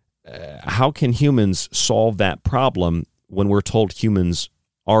 How can humans solve that problem when we're told humans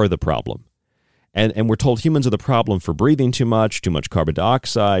are the problem? And we're told humans are the problem for breathing too much carbon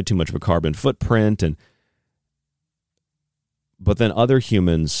dioxide, too much of a carbon footprint. But then other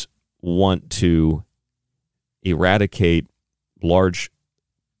humans want to eradicate large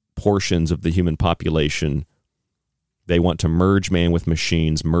portions of the human population. They want to merge man with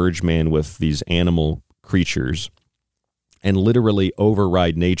machines, merge man with these animal creatures, and literally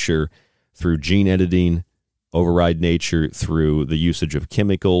override nature through gene editing, override nature through the usage of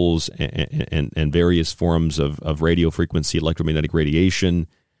chemicals and various forms of radio frequency, electromagnetic radiation,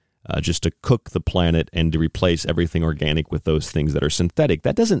 just to cook the planet and to replace everything organic with those things that are synthetic.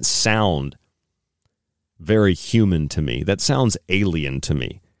 That doesn't sound very human to me. That sounds alien to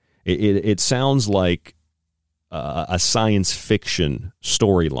me. It sounds like a science fiction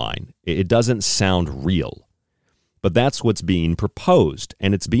storyline. It doesn't sound real. But that's what's being proposed.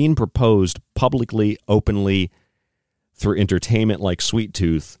 And it's being proposed publicly, openly, through entertainment like Sweet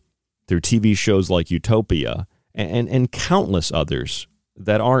Tooth, through TV shows like Utopia, and countless others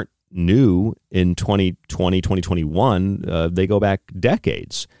that aren't new in 2020, 2021. They go back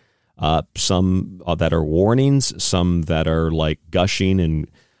decades. Some that are warnings, some that are like gushing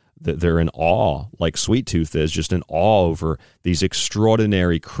and they're in awe, like Sweet Tooth is, just in awe over these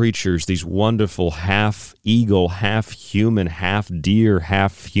extraordinary creatures, these wonderful half eagle, half human, half deer,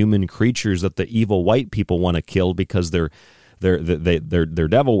 half human creatures that the evil white people want to kill because they're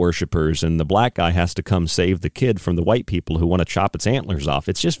devil worshippers, and the black guy has to come save the kid from the white people who want to chop its antlers off.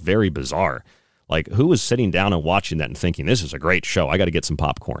 It's just very bizarre. Like, who was sitting down and watching that and thinking, this is a great show, I got to get some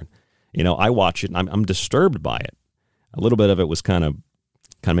popcorn? You know, I watch it and I'm disturbed by it. A little bit of it was kind of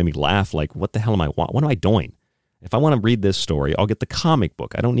made me laugh, like, what the hell am I doing? If I want to read this story, I'll get the comic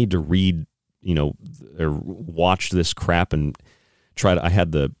book. I don't need to read, or watch this crap and try to, I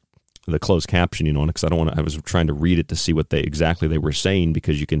had the closed captioning on it because I was trying to read it to see what they were saying,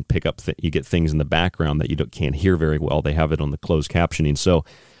 because you can pick up, you get things in the background that you can't hear very well. They have it on the closed captioning,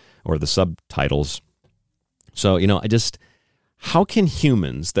 or the subtitles. So, how can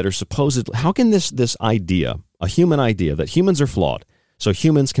humans that are how can this idea, a human idea that humans are flawed, so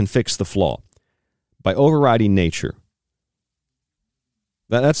humans can fix the flaw by overriding nature?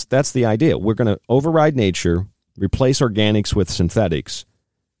 That's the idea. We're going to override nature, replace organics with synthetics,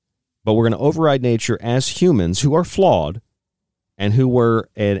 but we're going to override nature as humans who are flawed and who were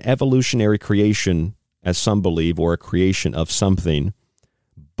an evolutionary creation, as some believe, or a creation of something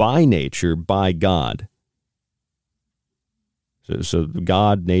by nature, by God. So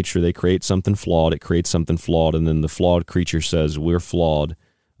God, nature, they create something flawed. It creates something flawed, and then the flawed creature says, we're flawed.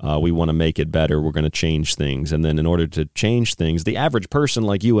 We want to make it better. We're going to change things. And then in order to change things, the average person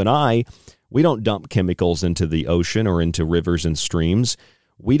like you and I, we don't dump chemicals into the ocean or into rivers and streams.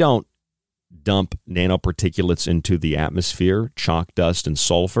 We don't dump nanoparticulates into the atmosphere, chalk dust and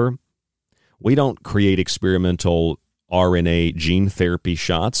sulfur. We don't create experimental RNA gene therapy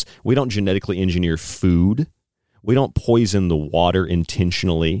shots. We don't genetically engineer food. We don't poison the water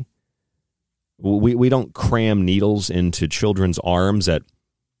intentionally. We don't cram needles into children's arms at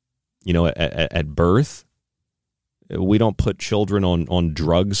birth. We don't put children on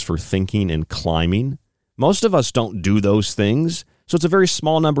drugs for thinking and climbing. Most of us don't do those things. So it's a very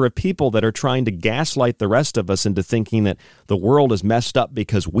small number of people that are trying to gaslight the rest of us into thinking that the world is messed up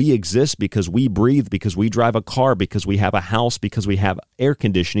because we exist, because we breathe, because we drive a car, because we have a house, because we have air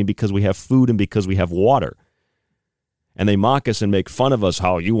conditioning, because we have food, and because we have water. And they mock us and make fun of us.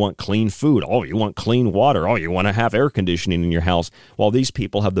 Oh, you want clean food. Oh, you want clean water. Oh, you want to have air conditioning in your house. While these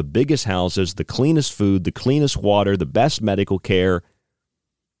people have the biggest houses, the cleanest food, the cleanest water, the best medical care.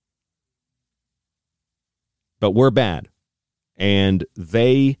 But we're bad. And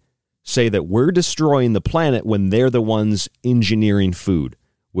they say that we're destroying the planet when they're the ones engineering food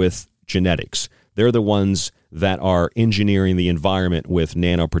with genetics. They're the ones that are engineering the environment with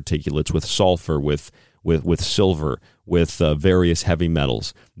nanoparticulates, with sulfur, with silver, with various heavy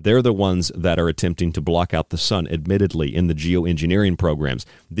metals. They're the ones that are attempting to block out the sun, admittedly, in the geoengineering programs.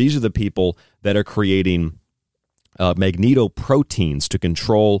 These are the people that are creating magnetoproteins to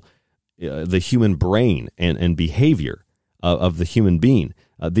control the human brain and behavior of the human being.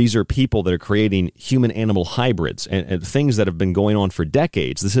 These are people that are creating human-animal hybrids and things that have been going on for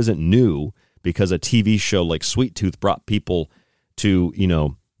decades. This isn't new because a TV show like Sweet Tooth brought people to,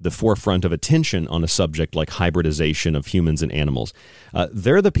 the forefront of attention on a subject like hybridization of humans and animals.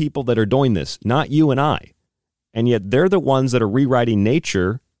 They're the people that are doing this, not you and I. And yet they're the ones that are rewriting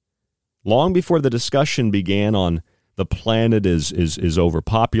nature long before the discussion began on the planet is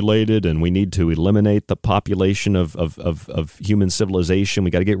overpopulated and we need to eliminate the population of human civilization.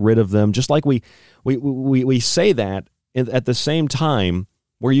 We got to get rid of them. Just like we say that at the same time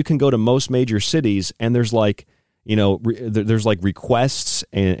where you can go to most major cities and there's like, there's like requests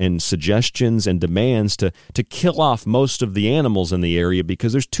and suggestions and demands to kill off most of the animals in the area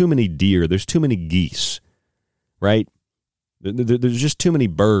because there's too many deer, there's too many geese, right? There's just too many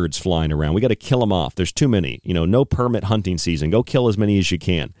birds flying around. We got to kill them off. There's too many. No permit hunting season. Go kill as many as you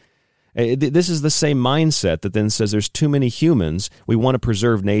can. This is the same mindset that then says there's too many humans. We want to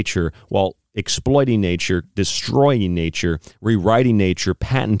preserve nature while exploiting nature, destroying nature, rewriting nature,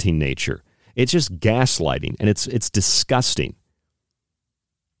 patenting nature. It's just gaslighting, and it's disgusting.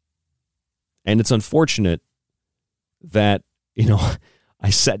 And it's unfortunate that, I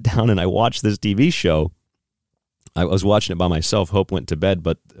sat down and I watched this TV show. I was watching it by myself. Hope went to bed,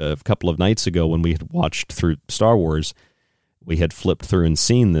 but a couple of nights ago when we had watched through Star Wars, we had flipped through and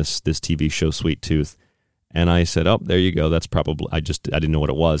seen this TV show, Sweet Tooth. And I said, oh, there you go. That's probably, I didn't know what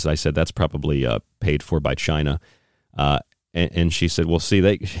it was. I said, that's probably paid for by China. And she said, well,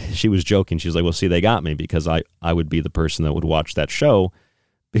 see, she was joking. She was like, well, see, they got me because I would be the person that would watch that show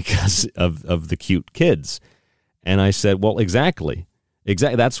because of the cute kids. And I said, well, exactly.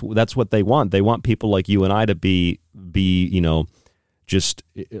 That's what they want. They want people like you and I to be just,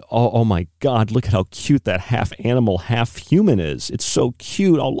 oh my God, look at how cute that half animal, half human is. It's so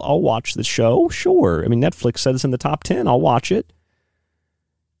cute. I'll watch the show. Sure. I mean, Netflix said it's in the top 10. I'll watch it.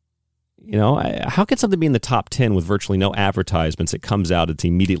 How can something be in the top 10 with virtually no advertisements? It comes out, it's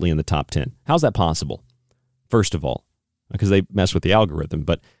immediately in the top 10. How's that possible? First of all, because they mess with the algorithm.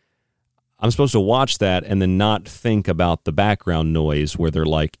 But I'm supposed to watch that and then not think about the background noise where they're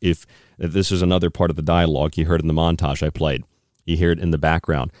like, if this is another part of the dialogue, you heard in the montage I played. You hear it in the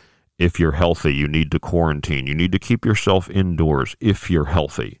background. If you're healthy, you need to quarantine. You need to keep yourself indoors if you're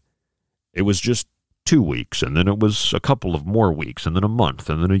healthy. It was just 2 weeks, and then it was a couple of more weeks, and then a month,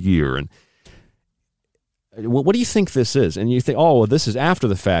 and then a year. And what do you think this is? And you think, oh, well, this is after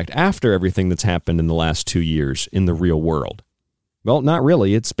the fact, after everything that's happened in the last 2 years in the real world. Well, not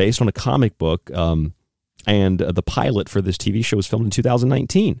really. It's based on a comic book, and the pilot for this TV show was filmed in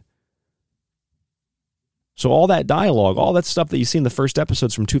 2019. So all that dialogue, all that stuff that you see in the first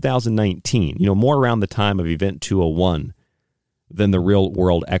episodes from 2019, more around the time of Event 201 than the real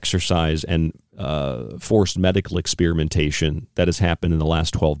world exercise and forced medical experimentation that has happened in the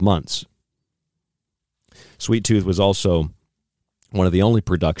last 12 months. Sweet Tooth was also one of the only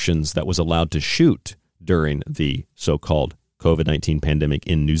productions that was allowed to shoot during the so-called COVID-19 pandemic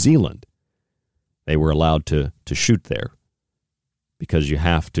in New Zealand. They were allowed to shoot there because you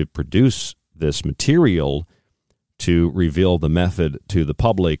have to produce this material to reveal the method to the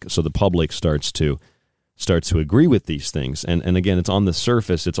public, so the public starts to agree with these things. And again, it's on the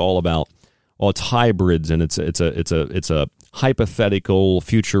surface. It's all about, it's hybrids, and it's a hypothetical,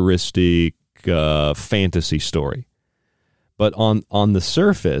 futuristic fantasy story. But on the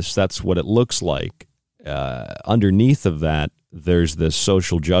surface, that's what it looks like. Underneath of that, there's this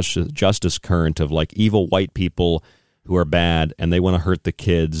social justice current of like evil white people who are bad, and they want to hurt the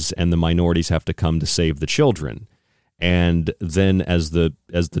kids, and the minorities have to come to save the children. And then as the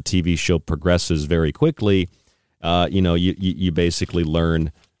TV show progresses very quickly, you basically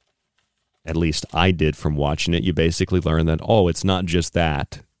learn, at least I did from watching it, you basically learn that, it's not just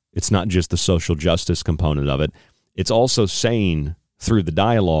that. It's not just the social justice component of it. It's also saying through the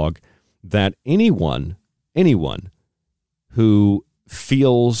dialogue that anyone who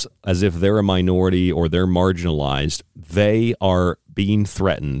feels as if they're a minority or they're marginalized, they are being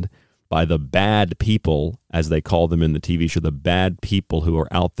threatened by the bad people, as they call them in the TV show, the bad people who are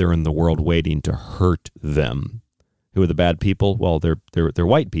out there in the world waiting to hurt them. Who are the bad people? Well, they're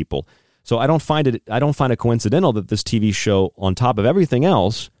white people. So I don't find it coincidental that this TV show, on top of everything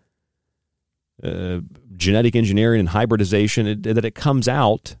else, genetic engineering and hybridization, that it comes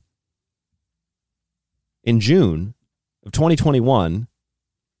out in June of 2021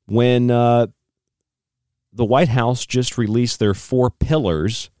 when the White House just released their 4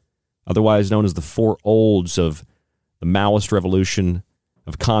 pillars, otherwise known as the 4 olds of the Maoist revolution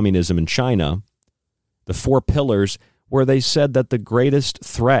of communism in China, the 4 pillars where they said that the greatest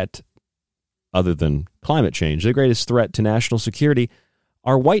threat, other than climate change, the greatest threat to national security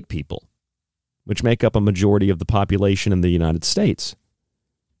are white people, which make up a majority of the population in the United States.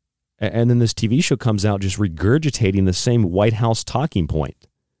 And then this TV show comes out just regurgitating the same White House talking point.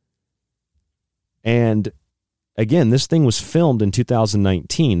 And again, this thing was filmed in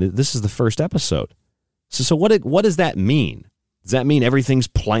 2019. This is the first episode. So what does that mean? Does that mean everything's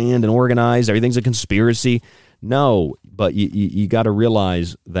planned and organized? Everything's a conspiracy? No, but you got to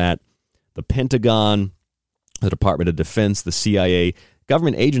realize that the Pentagon, the Department of Defense, the CIA,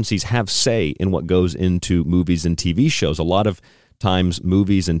 government agencies have say in what goes into movies and TV shows. A lot of times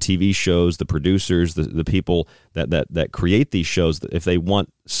movies and TV shows, the producers, the people that create these shows, if they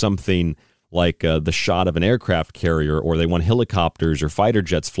want something like the shot of an aircraft carrier, or they want helicopters or fighter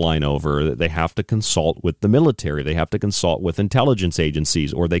jets flying over, they have to consult with the military. They have to consult with intelligence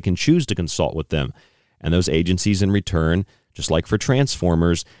agencies, or they can choose to consult with them. And those agencies in return, just like for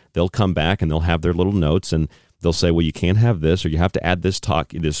Transformers, they'll come back and they'll have their little notes and they'll say, well, you can't have this, or you have to add this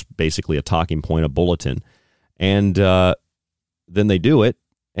basically a talking point, a bulletin. And then they do it.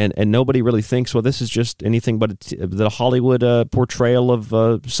 And nobody really thinks, well, this is just anything but the Hollywood portrayal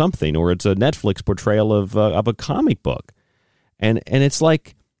of something, or it's a Netflix portrayal of a comic book. And it's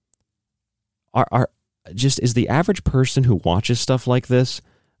like, is the average person who watches stuff like this,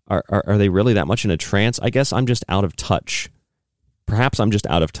 are they really that much in a trance? I guess I'm just out of touch. Perhaps I'm just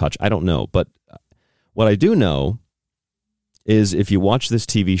out of touch. I don't know. But what I do know is if you watch this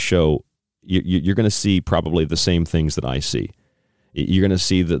TV show, you're going to see probably the same things that I see. You're going to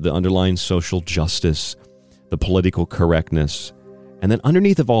see the underlying social justice, the political correctness, and then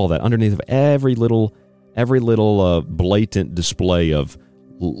underneath of all that, underneath of every little blatant display of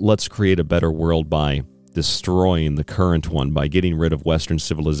let's create a better world by destroying the current one, by getting rid of Western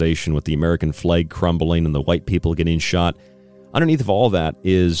civilization with the American flag crumbling and the white people getting shot. Underneath of all that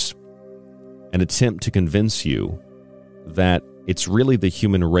is an attempt to convince you that it's really the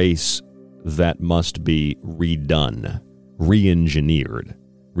human race that must be redone, re-engineered,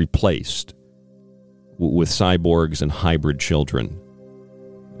 replaced with cyborgs and hybrid children.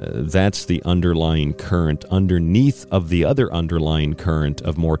 That's the underlying current underneath of the other underlying current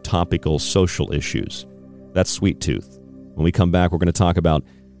of more topical social issues. That's Sweet Tooth. When we come back, we're going to talk about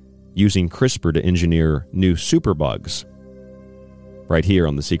using CRISPR to engineer new superbugs. Right here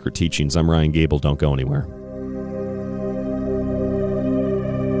on The Secret Teachings. I'm Ryan Gable. Don't go anywhere.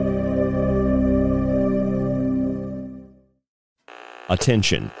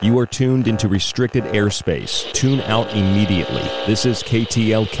 Attention, you are tuned into restricted airspace. Tune out immediately. This is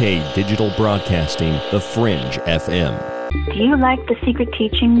KTLK Digital Broadcasting, The Fringe FM. Do you like The Secret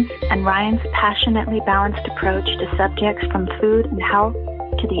Teachings and Ryan's passionately balanced approach to subjects from food and health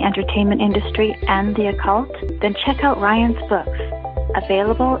to the entertainment industry and the occult? Then check out Ryan's books,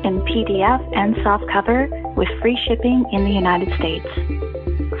 available in PDF and softcover with free shipping in the United States.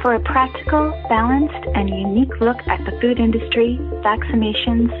 For a practical, balanced, and unique look at the food industry,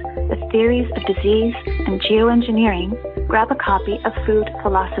 vaccinations, the theories of disease, and geoengineering, grab a copy of Food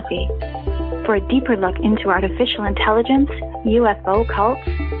Philosophy. For a deeper look into artificial intelligence, UFO cults,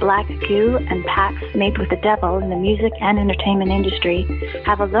 black goo, and pacts made with the devil in the music and entertainment industry,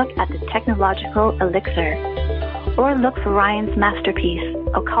 have a look at the technological elixir. Or look for Ryan's masterpiece,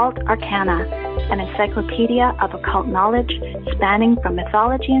 Occult Arcana, an encyclopedia of occult knowledge spanning from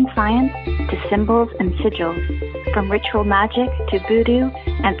mythology and science to symbols and sigils, from ritual magic to voodoo,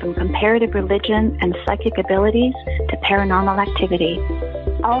 and from comparative religion and psychic abilities to paranormal activity.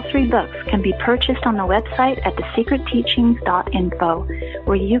 All 3 books can be purchased on the website at thesecretteachings.info,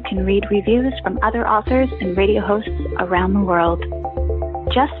 where you can read reviews from other authors and radio hosts around the world.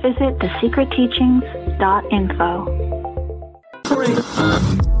 Just visit thesecretteachings.info.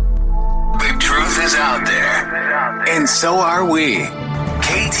 The truth is out there, and so are we.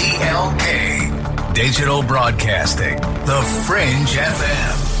 KTLK Digital Broadcasting, The Fringe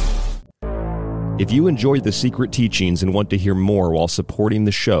FM. If you enjoyed The Secret Teachings and want to hear more while supporting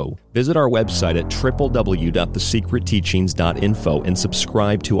the show, visit our website at www.thesecretteachings.info and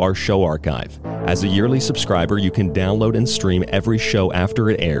subscribe to our show archive. As a yearly subscriber, you can download and stream every show after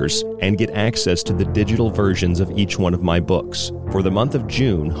it airs and get access to the digital versions of each one of my books. For the month of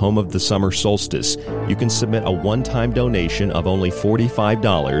June, home of the summer solstice, you can submit a one-time donation of only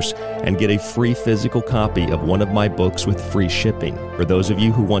 $45 and get a free physical copy of one of my books with free shipping. For those of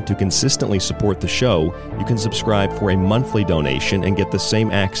you who want to consistently support the show, you can subscribe for a monthly donation and get the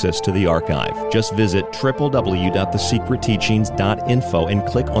same access to the archive. Just visit www.thesecretteachings.info and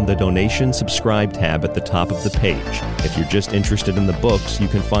click on the Donation Subscribe tab at the top of the page. If you're just interested in the books, you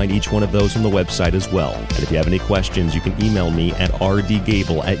can find each one of those on the website as well. And if you have any questions, you can email me at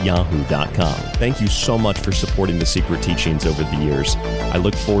rdgable@yahoo.com. Thank you so much for supporting The Secret Teachings over the years. I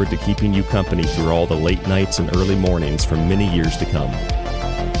look forward to keeping you company through all the late nights and early mornings for many years to come.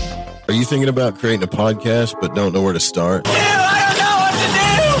 Are you thinking about creating a podcast but don't know where to start? I don't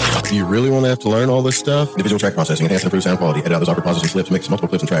know what to do! Do you really want to have to learn all this stuff? Individual track processing, enhance and improve sound quality, edit out those awkward pauses and slips, mix multiple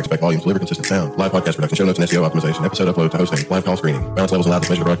clips and tracks, back volumes, deliver consistent sound, live podcast production, show notes and SEO optimization, episode upload to hosting, live call screening, balance levels and loudness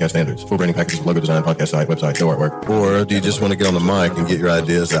measured broadcast standards, full branding packages, logo design, podcast site, website, no artwork. Or do you just want to get on the mic and get your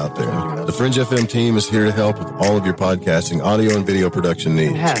ideas out there? The Fringe FM team is here to help with all of your podcasting, audio and video production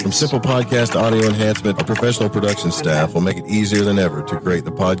needs. From simple podcast to audio enhancement, our professional production staff will make it easier than ever to create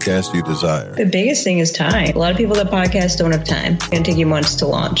the podcast you desire. The biggest thing is time. A lot of people that podcast don't have time. It's going to take you months to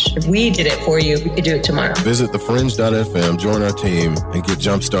launch. If we did it for you, we could do it tomorrow. Visit thefringe.fm, join our team, and get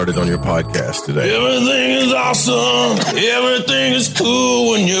jump started on your podcast today. Everything is awesome. Everything is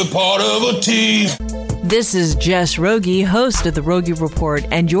cool when you're part of a team. This is Jess Rogie, host of The Rogie Report,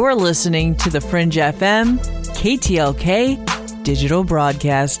 and you're listening to The Fringe FM, KTLK, Digital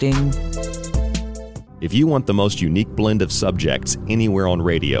Broadcasting. If you want the most unique blend of subjects anywhere on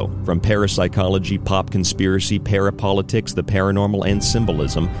radio, from parapsychology, pop conspiracy, parapolitics, the paranormal, and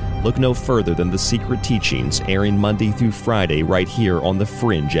symbolism, look no further than The Secret Teachings, airing Monday through Friday right here on The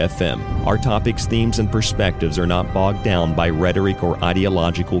Fringe FM. Our topics, themes, and perspectives are not bogged down by rhetoric or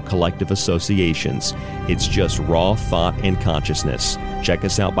ideological collective associations. It's just raw thought and consciousness. Check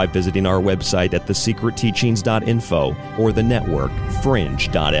us out by visiting our website at thesecretteachings.info or the network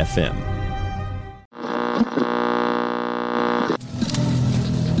fringe.fm.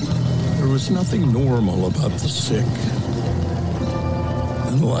 There was nothing normal about the sick.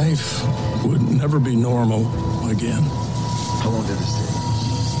 And life would never be normal again. How long did this take?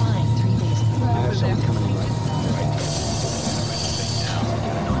 Fine, 3 days. There's someone coming in right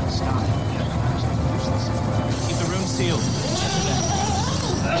Keep the room sealed.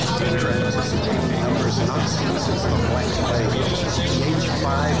 numbers not seen since the Black Plague. The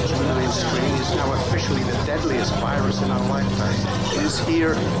H5G9 strain is now officially the deadliest virus in our lifetime. It is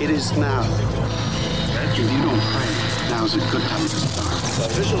here, it is now. If you don't pray, now's a good time to start.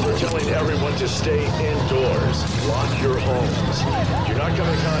 Officials are telling everyone to stay indoors. Lock your homes. Do not come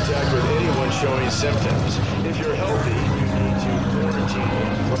in contact with anyone showing symptoms. If you're healthy, you need to quarantine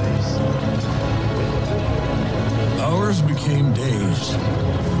in place. Hours became days.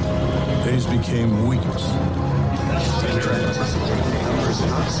 Days became weeks. Numbers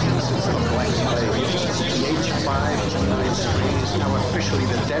not seen since the Black Plague. The H5G9 strain is now officially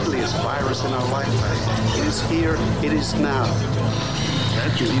the deadliest virus in our lifetime. It is here, it is now.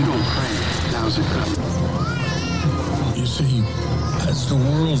 If you don't pray, now's a good time. You see, as the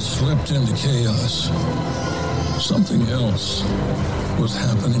world slipped into chaos, something else was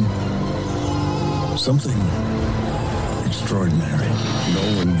happening. Something extraordinary. No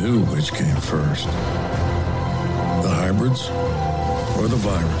one knew which came first. The hybrids or the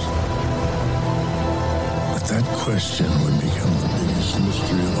virus. But that question would become the biggest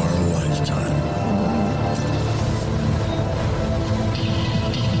mystery of our lifetime.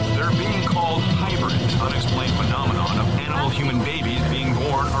 They're being called hybrids, unexplained phenomenon of animal-human babies being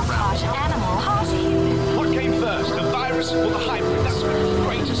born around. Animal, human. What came first, the virus or the hybrid? That's the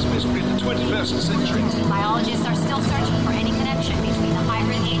greatest mystery of the 21st century. Biologists are still searching for any connection between the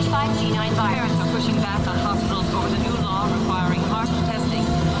hybrid H5G9 virus. Parents are pushing back on hospitals over the new law requiring heart testing.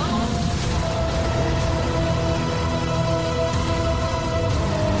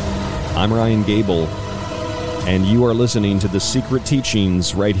 I'm Ryan Gable, and you are listening to The Secret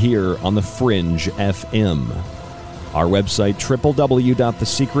Teachings right here on The Fringe FM. Our website,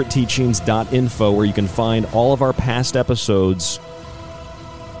 www.thesecretteachings.info, where you can find all of our past episodes,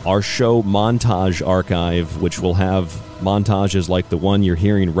 our show montage archive, which will have montages like the one you're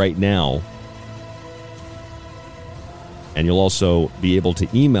hearing right now. And you'll also be able to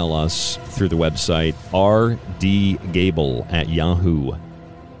email us through the website,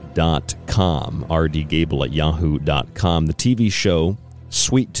 rdgable@yahoo.com. rdgable@yahoo.com. The TV show,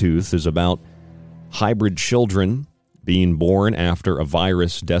 Sweet Tooth, is about hybrid children being born after a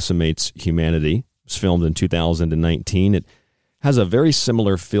virus decimates humanity. It was filmed in 2019. It has a very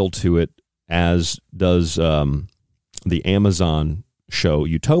similar feel to it as does the Amazon show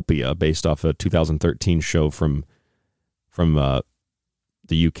Utopia, based off a 2013 show from the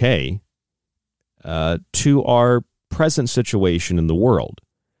UK, to our present situation in the world.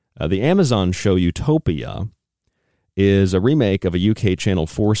 The Amazon show Utopia is a remake of a UK Channel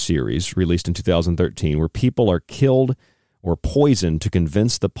 4 series released in 2013 where people are killed or poisoned to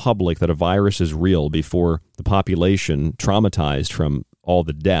convince the public that a virus is real before the population, traumatized from all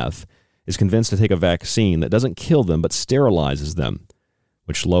the death, is convinced to take a vaccine that doesn't kill them but sterilizes them,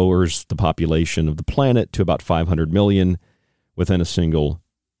 which lowers the population of the planet to about 500 million within a single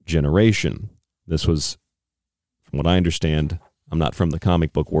generation. This was, from what I understand, I'm not from the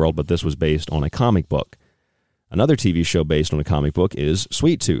comic book world, but this was based on a comic book. Another TV show based on a comic book is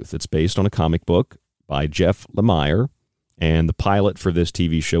Sweet Tooth. It's based on a comic book by Jeff Lemire, and the pilot for this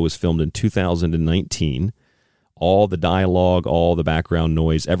TV show was filmed in 2019. All the dialogue, all the background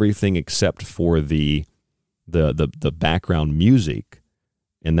noise, everything except for the background music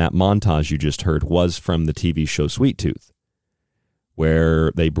in that montage you just heard was from the TV show Sweet Tooth,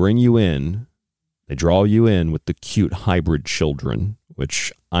 where they bring you in, they draw you in with the cute hybrid children,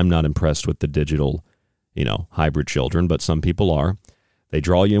 which I'm not impressed with the digital, hybrid children, but some people are. They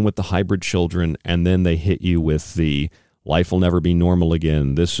draw you in with the hybrid children, and then they hit you with the life will never be normal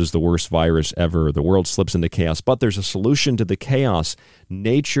again. This is the worst virus ever. The world slips into chaos. But there's a solution to the chaos.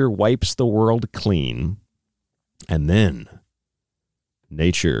 Nature wipes the world clean, and then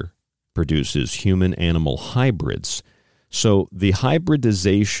nature produces human-animal hybrids. So the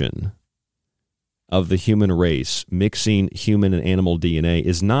hybridization of the human race, mixing human and animal DNA,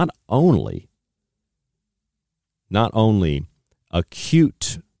 is not only a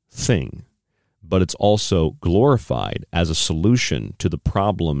cute thing, but it's also glorified as a solution to the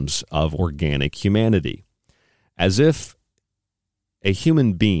problems of organic humanity. As if a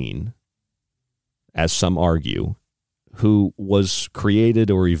human being, as some argue, who was created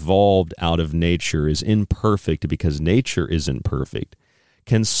or evolved out of nature is imperfect because nature is imperfect,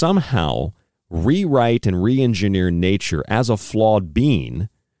 can somehow rewrite and re-engineer nature as a flawed being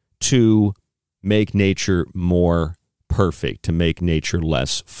to make nature more perfect, to make nature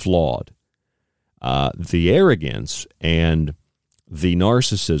less flawed. The arrogance and the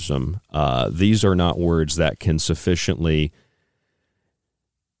narcissism, these are not words that can sufficiently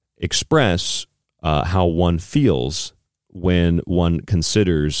express how one feels when one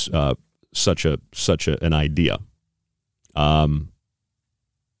considers such an idea.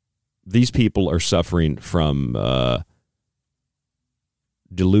 These people are suffering from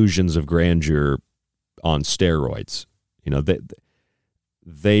delusions of grandeur on steroids.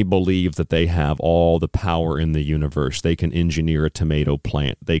 They believe that they have all the power in the universe. They can engineer a tomato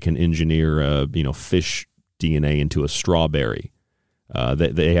plant. They can engineer fish DNA into a strawberry.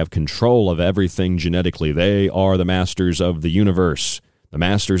 They have control of everything genetically. They are the masters of the universe, the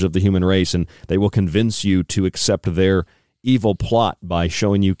masters of the human race, and they will convince you to accept their evil plot by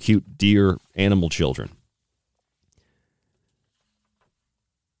showing you cute deer animal children.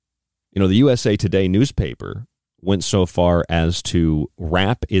 The USA Today newspaper went so far as to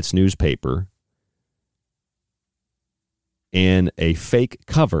wrap its newspaper in a fake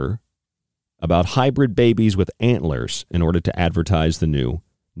cover about hybrid babies with antlers in order to advertise the new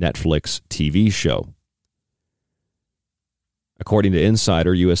Netflix TV show. According to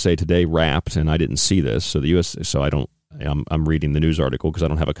Insider, USA Today wrapped, and I didn't see this, I'm reading the news article because I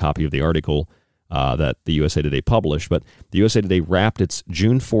don't have a copy of the article that the USA Today published, but the USA Today wrapped its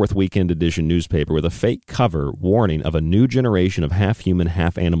June 4th weekend edition newspaper with a fake cover warning of a new generation of half-human,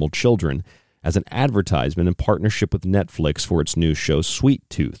 half-animal children as an advertisement in partnership with Netflix for its new show Sweet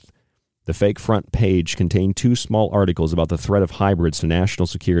Tooth. The fake front page contained 2 small articles about the threat of hybrids to national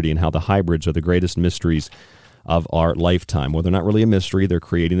security and how the hybrids are the greatest mysteries of our lifetime. Well, they're not really a mystery. They're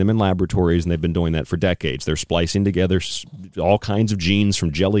creating them in laboratories, and they've been doing that for decades. They're splicing together all kinds of genes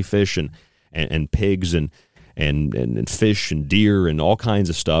from jellyfish and pigs and fish and deer and all kinds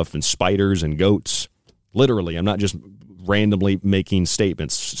of stuff, and spiders and goats. Literally, I'm not just randomly making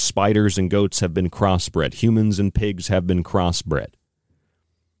statements. Spiders and goats have been crossbred. Humans and pigs have been crossbred.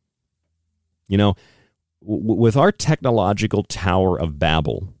 With our technological Tower of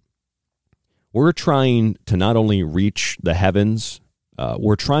Babel, we're trying to not only reach the heavens,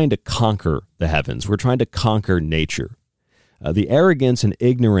 we're trying to conquer the heavens. We're trying to conquer nature. The arrogance and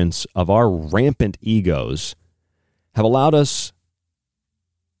ignorance of our rampant egos have allowed us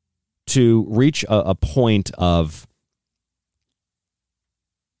to reach a point of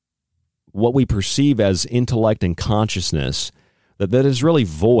what we perceive as intellect and consciousness that is really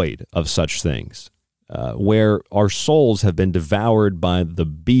void of such things, where our souls have been devoured by the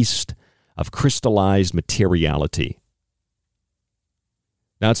beast of crystallized materiality.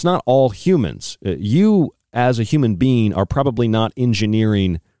 Now, it's not all humans. You, as a human being, are probably not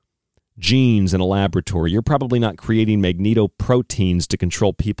engineering genes in a laboratory. You're probably not creating magnetoproteins to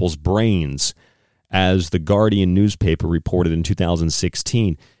control people's brains, as the Guardian newspaper reported in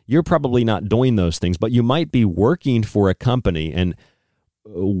 2016. You're probably not doing those things, but you might be working for a company and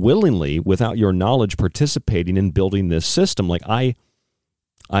willingly, without your knowledge, participating in building this system. Like I'll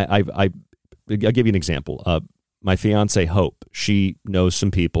give you an example. My fiance Hope, she knows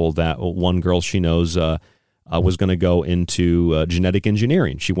some people that one girl she knows was going to go into genetic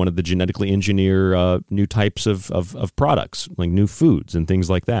engineering. She wanted to genetically engineer new types of products, like new foods and things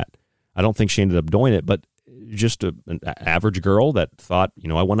like that. I don't think she ended up doing it, but just an average girl that thought,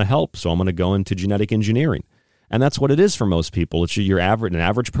 I want to help, so I'm going to go into genetic engineering. And that's what it is for most people. It's an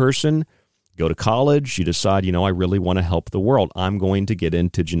average person, go to college, you decide, I really want to help the world. I'm going to get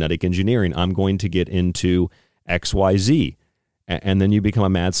into genetic engineering. I'm going to get into XYZ. And then you become a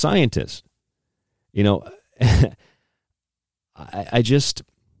mad scientist.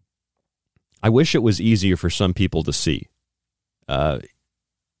 I wish it was easier for some people to see.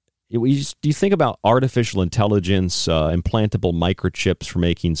 You think about artificial intelligence, implantable microchips for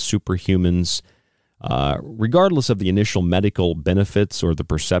making superhumans, regardless of the initial medical benefits or the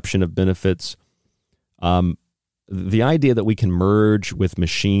perception of benefits. The idea that we can merge with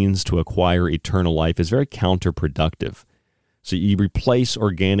machines to acquire eternal life is very counterproductive. So you replace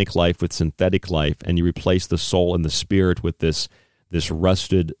organic life with synthetic life, and you replace the soul and the spirit with this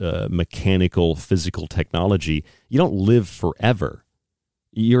rusted mechanical physical technology. You don't live forever.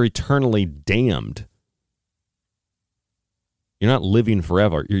 You're eternally damned. You're not living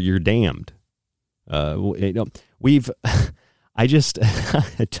forever. You're damned. I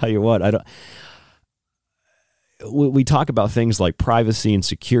tell you what, we talk about things like privacy and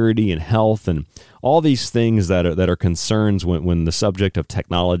security and health and all these things that are concerns when the subject of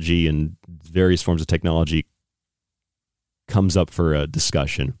technology and various forms of technology comes up for a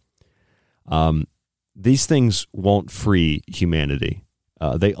discussion. These things won't free humanity.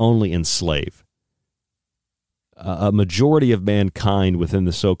 They only enslave. A majority of mankind within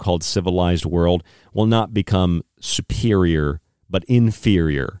the so-called civilized world will not become superior, but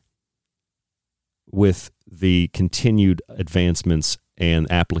inferior with the continued advancements and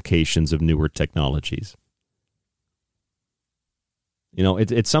applications of newer technologies.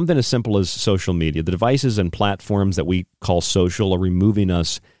 It's something as simple as social media. The devices and platforms that we call social are removing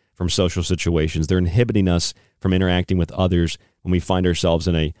us from social situations. They're inhibiting us from interacting with others when we find ourselves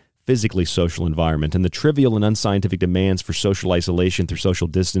in a physically social environment. And the trivial and unscientific demands for social isolation through social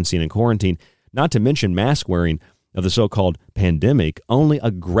distancing and quarantine, not to mention mask wearing of the so-called pandemic, only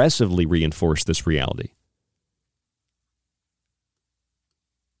aggressively reinforce this reality.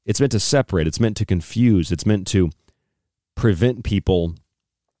 It's meant to separate. It's meant to confuse. It's meant to prevent people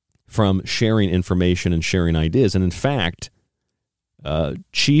from sharing information and sharing ideas. And in fact, one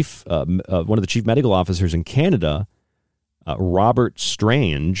of the chief medical officers in Canada, Robert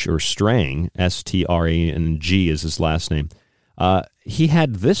Strange, or Strang, S-T-R-A-N-G is his last name, he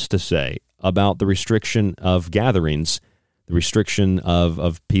had this to say about the restriction of gatherings, the restriction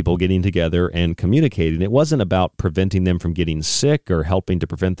of people getting together and communicating. It wasn't about preventing them from getting sick or helping to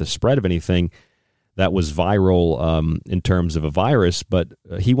prevent the spread of anything that was viral in terms of a virus, but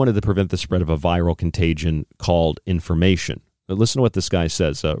he wanted to prevent the spread of a viral contagion called information. Listen to what this guy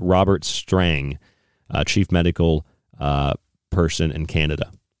says, Robert Strang, chief medical person in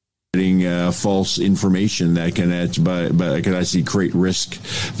Canada. False information that can actually create risk.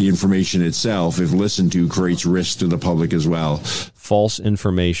 The information itself, if listened to, creates risk to the public as well. False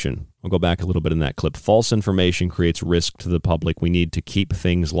information. I'll go back a little bit in that clip. False information creates risk to the public. We need to keep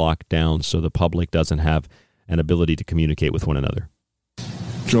things locked down so the public doesn't have an ability to communicate with one another.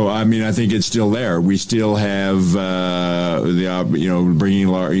 So, I think it's still there. We still have bringing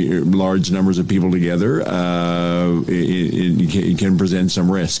large numbers of people together. It can present some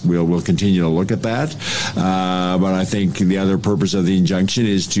risk. We'll continue to look at that. But I think the other purpose of the injunction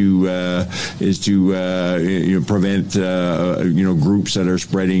is to prevent groups that are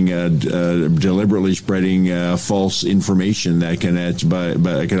spreading deliberately spreading false information that can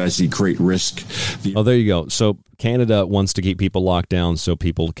actually create risk. Oh, there you go. So Canada wants to keep people locked down so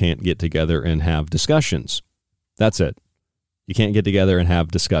people can't get together and have discussions. That's it. You can't get together and have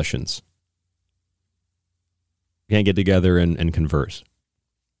discussions. You can't get together and converse.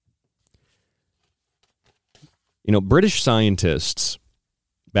 British scientists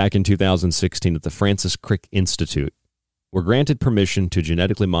back in 2016 at the Francis Crick Institute were granted permission to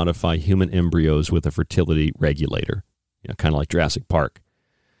genetically modify human embryos with a fertility regulator, kind of like Jurassic Park.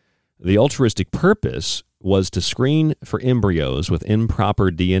 The altruistic purpose was to screen for embryos with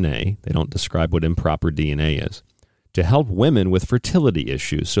improper DNA. They don't describe what improper DNA is, to help women with fertility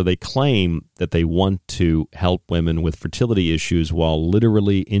issues. So they claim that they want to help women with fertility issues while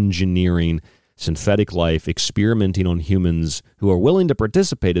literally engineering synthetic life, experimenting on humans who are willing to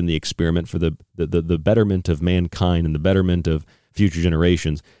participate in the experiment for the betterment of mankind and the betterment of future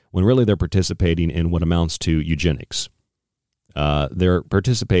generations, when really they're participating in what amounts to eugenics. They're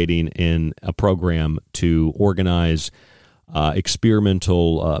participating in a program to organize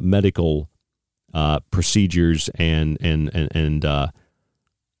experimental medical procedures and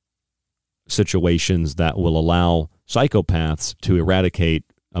situations that will allow psychopaths to eradicate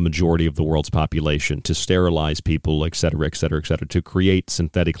a majority of the world's population, to sterilize people, et cetera, to create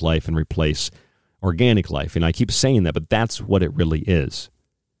synthetic life and replace organic life. And I keep saying that, but that's what it really is.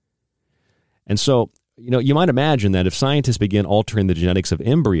 And so, you might imagine that if scientists begin altering the genetics of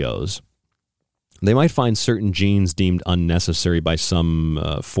embryos, they might find certain genes deemed unnecessary by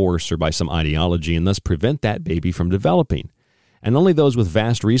some force or by some ideology and thus prevent that baby from developing. And only those with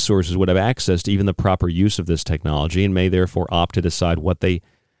vast resources would have access to even the proper use of this technology and may therefore opt to decide what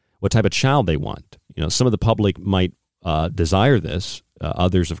type of child they want. Some of the public might desire this.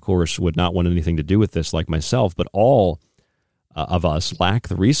 Others, of course, would not want anything to do with this, like myself. But all of us lack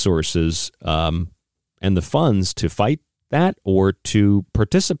the resources and the funds to fight that or to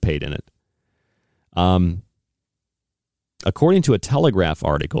participate in it. According to a Telegraph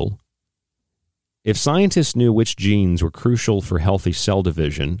article, if scientists knew which genes were crucial for healthy cell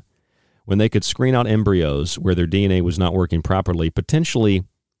division, when they could screen out embryos where their DNA was not working properly, potentially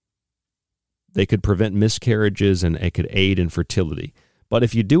they could prevent miscarriages and it could aid in fertility. But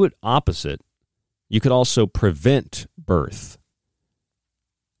if you do it opposite, you could also prevent birth.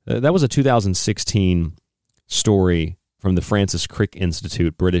 That was a 2016 story from the Francis Crick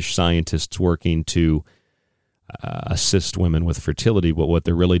Institute, British scientists working to assist women with fertility. But what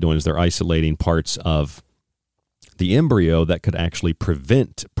they're really doing is they're isolating parts of the embryo that could actually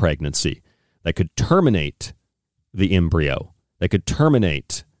prevent pregnancy, that could terminate the embryo, that could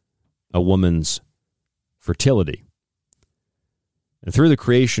terminate a woman's fertility. And through the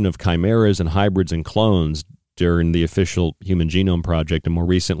creation of chimeras and hybrids and clones during the official Human Genome Project and more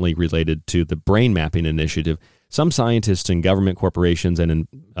recently related to the Brain Mapping Initiative, some scientists in government corporations and in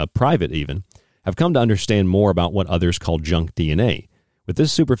private even have come to understand more about what others call junk DNA. With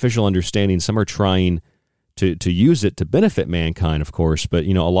this superficial understanding, some are trying to use it to benefit mankind, of course, but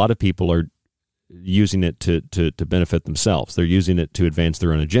a lot of people are using it to benefit themselves. They're using it to advance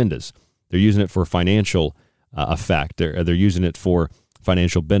their own agendas. They're using it for financial effect. They're using it for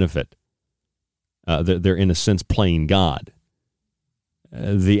financial benefit. They're in a sense playing God.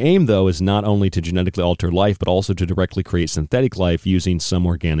 The aim, though, is not only to genetically alter life, but also to directly create synthetic life using some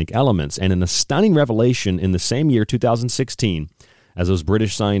organic elements. And in a stunning revelation in the same year, 2016, as those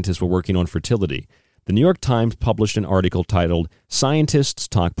British scientists were working on fertility, the New York Times published an article titled, "Scientists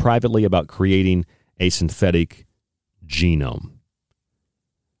Talk Privately About Creating a Synthetic Genome."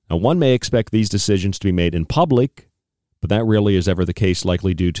 Now, one may expect these decisions to be made in public, but that rarely is ever the case,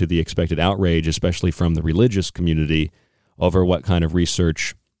 likely due to the expected outrage, especially from the religious community, over what kind of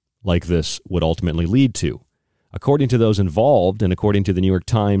research like this would ultimately lead to. According to those involved, and according to the New York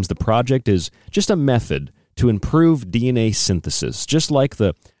Times, the project is just a method to improve DNA synthesis, just like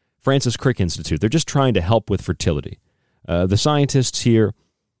the Francis Crick Institute. They're just trying to help with fertility. The scientists here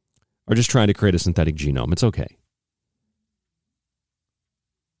are just trying to create a synthetic genome. It's okay.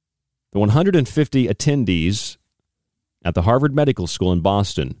 The 150 attendees at the Harvard Medical School in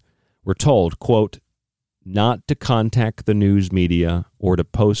Boston were told, quote, not to contact the news media or to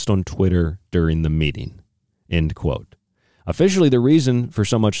post on Twitter during the meeting, end quote. Officially, the reason for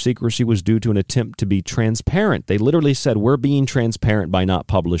so much secrecy was due to an attempt to be transparent. They literally said, we're being transparent by not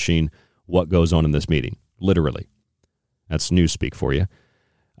publishing what goes on in this meeting. Literally. That's newspeak for you.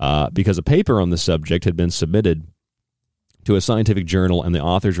 Because a paper on the subject had been submitted to a scientific journal, and the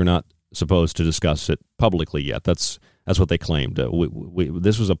authors were not supposed to discuss it publicly yet. That's what they claimed.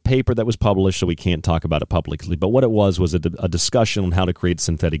 This was a paper that was published, so we can't talk about it publicly. But what it was a discussion on how to create a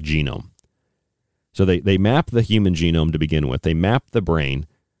synthetic genome. So they map the human genome to begin with. They map the brain.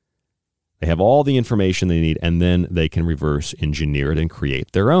 They have all the information they need, and then they can reverse engineer it and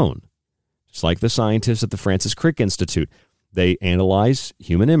create their own. Just like the scientists at the Francis Crick Institute. They analyze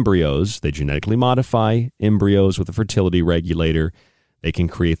human embryos. They genetically modify embryos with a fertility regulator. They can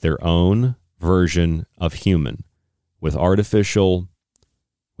create their own version of human with artificial,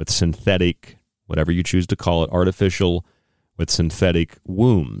 with synthetic, whatever you choose to call it, artificial with synthetic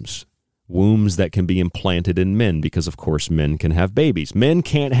wombs. Wombs that can be implanted in men because, of course, men can have babies. Men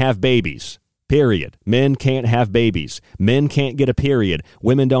can't have babies, period. Men can't have babies. Men can't get a period.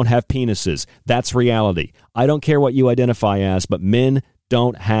 Women don't have penises. That's reality. I don't care what you identify as, but men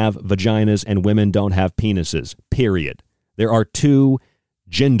don't have vaginas and women don't have penises, period. There are two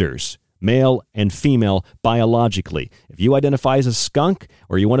genders, male and female, biologically. If you identify as a skunk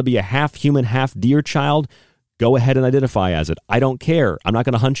or you want to be a half human, half deer child, go ahead and identify as it. I don't care. I'm not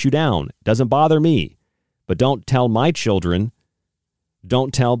going to hunt you down. It doesn't bother me. But don't tell my children,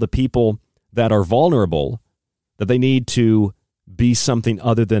 don't tell the people that are vulnerable that they need to be something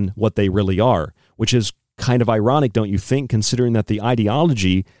other than what they really are, which is kind of ironic, don't you think, considering that the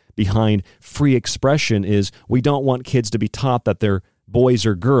ideology behind free expression is we don't want kids to be taught that their boys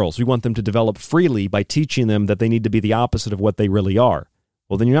or girls. We want them to develop freely by teaching them that they need to be the opposite of what they really are.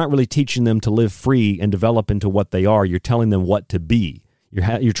 Well, then you're not really teaching them to live free and develop into what they are. You're telling them what to be.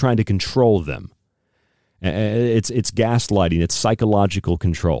 You're trying to control them. It's gaslighting. It's psychological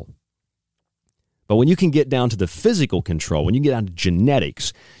control. But when you can get down to the physical control, when you get down to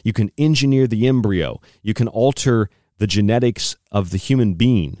genetics, you can engineer the embryo. You can alter the genetics of the human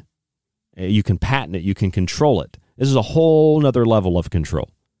being. You can patent it. You can control it. This is a whole nother level of control.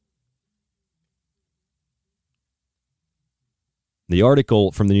 The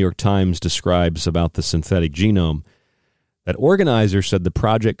article from the New York Times describes about the synthetic genome that organizers said the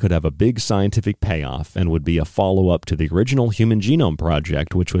project could have a big scientific payoff and would be a follow-up to the original Human Genome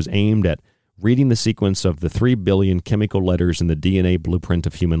Project, which was aimed at reading the sequence of the 3 billion chemical letters in the DNA blueprint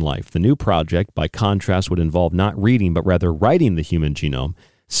of human life. The new project, by contrast, would involve not reading, but rather writing the human genome,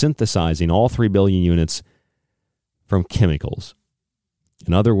 synthesizing all 3 billion units from chemicals.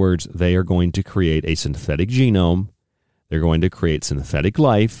 In other words, they are going to create a synthetic genome. They're going to create synthetic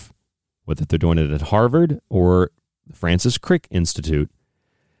life, whether they're doing it at Harvard or the Francis Crick Institute,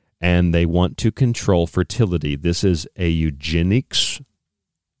 and they want to control fertility. This is a eugenics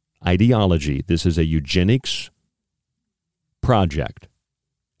ideology. This is a eugenics project.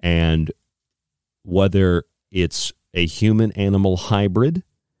 And whether it's a human-animal hybrid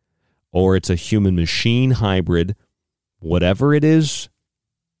or it's a human-machine hybrid, whatever it is,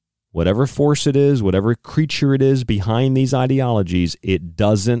 whatever force it is, whatever creature it is behind these ideologies, it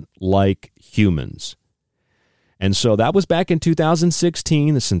doesn't like humans. And so that was back in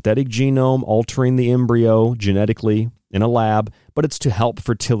 2016, the synthetic genome altering the embryo genetically in a lab, but it's to help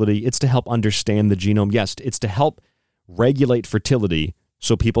fertility. It's to help understand the genome. Yes, it's to help regulate fertility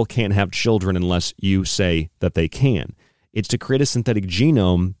so people can't have children unless you say that they can. It's to create a synthetic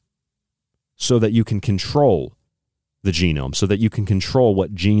genome so that you can control the genome, so that you can control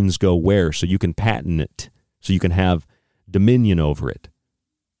what genes go where, so you can patent it, so you can have dominion over it.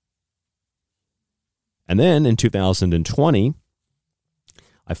 And then in 2020,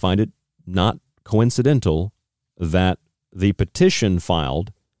 I find it not coincidental that the petition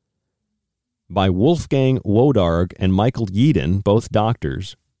filed by Wolfgang Wodarg and Michael Yeadon, both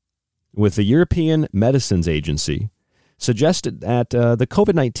doctors, with the European Medicines Agency, suggested that the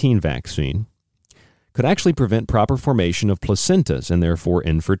COVID-19 vaccine could actually prevent proper formation of placentas and therefore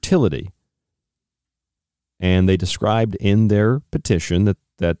infertility. And they described in their petition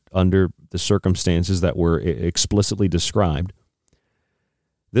that under the circumstances that were explicitly described,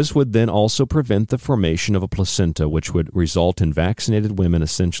 this would then also prevent the formation of a placenta, which would result in vaccinated women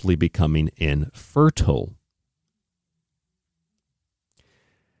essentially becoming infertile.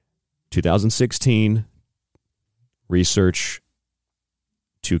 2016, research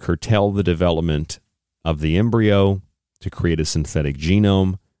to curtail the development of the embryo to create a synthetic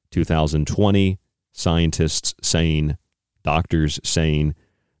genome. 2020, scientists saying, doctors saying,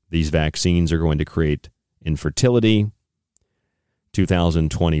 these vaccines are going to create infertility.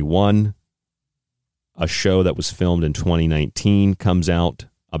 2021, a show that was filmed in 2019 comes out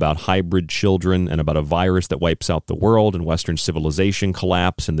about hybrid children and about a virus that wipes out the world and Western civilization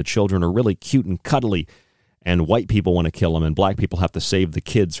collapse, and the children are really cute and cuddly, and white people want to kill them, and black people have to save the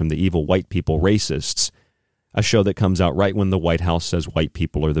kids from the evil white people racists. A show that comes out right when the White House says white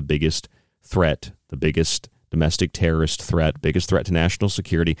people are the biggest threat, the biggest domestic terrorist threat, biggest threat to national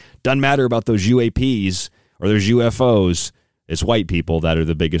security. Doesn't matter about those UAPs or those UFOs. It's white people that are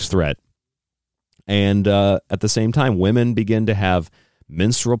the biggest threat. And at the same time, women begin to have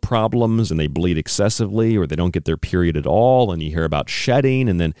menstrual problems and they bleed excessively or they don't get their period at all. And you hear about shedding.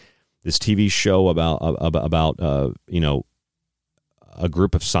 And then this TV show about a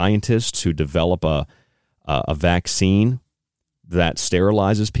group of scientists who develop a vaccine that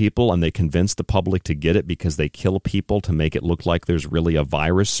sterilizes people, and they convince the public to get it because they kill people to make it look like there's really a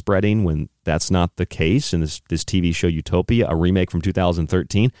virus spreading when that's not the case. In this TV show Utopia, a remake from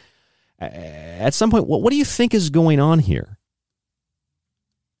 2013. At some point, what do you think is going on here?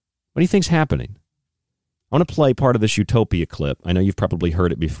 What do you think's happening? I want to play part of this Utopia clip. I know you've probably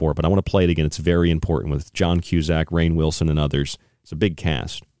heard it before, but I want to play it again. It's very important with John Cusack, Rainn Wilson, and others. It's a big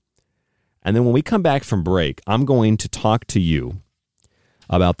cast. And then when we come back from break, I'm going to talk to you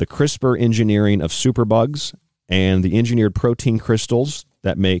about the CRISPR engineering of superbugs and the engineered protein crystals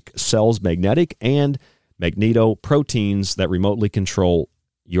that make cells magnetic and magnetoproteins that remotely control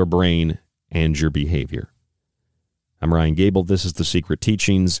your brain and your behavior. I'm Ryan Gable. This is The Secret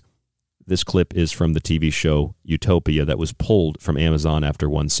Teachings. This clip is from the TV show Utopia that was pulled from Amazon after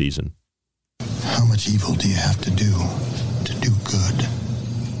one season. How much evil do you have to do good?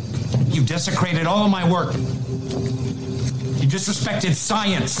 You've desecrated all of my work. You disrespected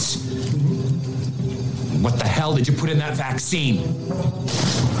science. What the hell did you put in that vaccine?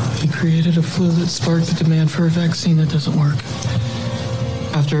 He created a flu that sparked the demand for a vaccine that doesn't work.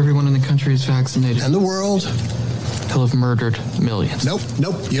 After everyone in the country is vaccinated. And the world? He'll have murdered millions. Nope,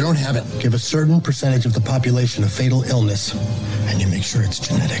 you don't have it. Give a certain percentage of the population a fatal illness, and you make sure it's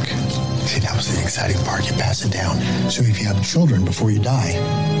genetic. See, that was the exciting part. You pass it down. So if you have children before you die.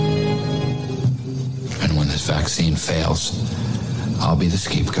 And when this vaccine fails, I'll be the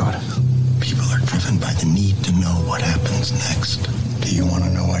scapegoat. People are driven by the need to know what happens next. Do you want to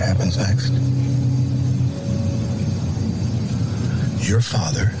know what happens next? Your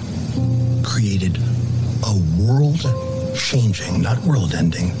father created a world-changing, not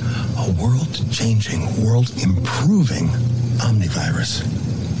world-ending, a world-changing, world-improving omnivirus.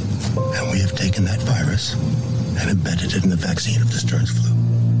 And we have taken that virus and embedded it in the vaccine of this Stearns flu.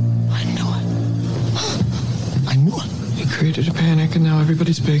 I knew it. He created a panic, and now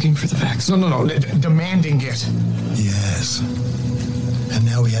everybody's begging for the vaccine. No. Demanding it. Yes. And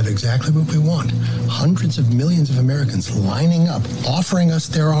now we have exactly what we want. Hundreds of millions of Americans lining up, offering us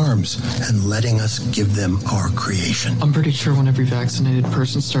their arms, and letting us give them our creation. I'm pretty sure when every vaccinated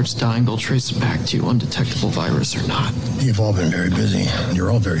person starts dying, they'll trace it back to undetectable virus or not. You've all been very busy, and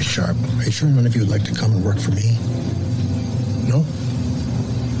you're all very sharp. Are you sure none of you would like to come and work for me? No?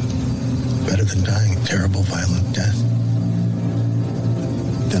 Better than dying a terrible, violent death?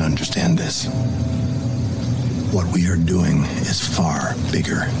 Then understand this. What we are doing is far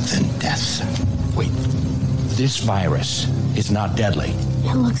bigger than death. Wait, this virus is not deadly.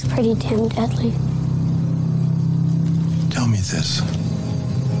 It looks pretty damn deadly. Tell me this.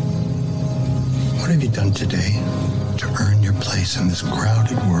 What have you done today to earn your place in this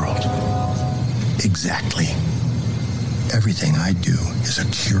crowded world? Exactly. Everything I do is a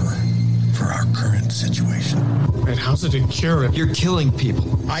cure for our current situation. Wait, how's it a cure? You're killing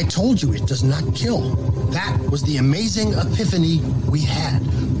people. I told you it does not kill. That was the amazing epiphany we had.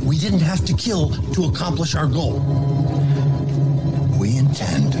 We didn't have to kill to accomplish our goal. We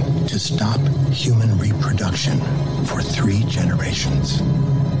intend to stop human reproduction for 3 generations.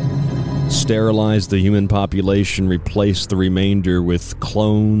 Sterilize the human population, replace the remainder with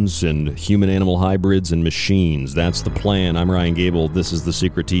clones and human-animal hybrids and machines. That's the plan. I'm Ryan Gable. This is The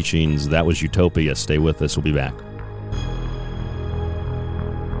Secret Teachings. That was Utopia. Stay with us. We'll be back.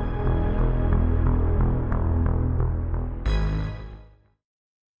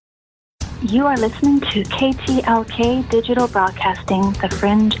 You are listening to KTLK Digital Broadcasting, The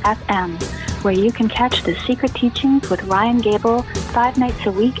Fringe FM, where you can catch The Secret Teachings with Ryan Gable 5 nights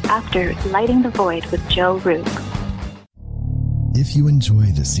a week after Lighting the Void with Joe Rupe. If you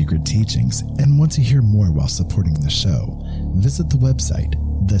enjoy The Secret Teachings and want to hear more while supporting the show, visit the website,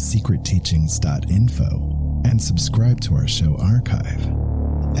 thesecretteachings.info, and subscribe to our show archive.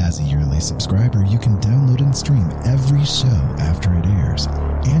 As a yearly subscriber, you can download and stream every show after it airs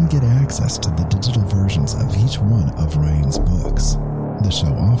and get access to the digital versions of each one of Ryan's books. The show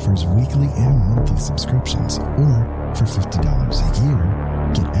offers weekly and monthly subscriptions, or for $50 a year,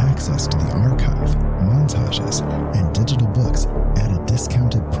 get access to the archive, montages, and digital books at a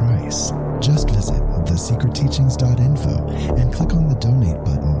discounted price. Just visit thesecretteachings.info and click on the donate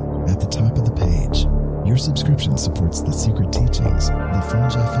button at the top of the page. Your subscription supports The Secret Teachings, The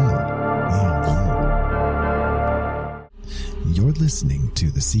Fringe FM, and you. You're listening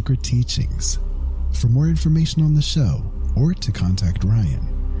to The Secret Teachings. For more information on the show, or to contact Ryan,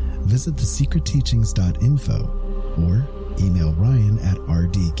 visit thesecretteachings.info or email Ryan at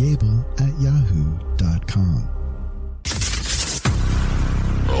rdgable@yahoo.com.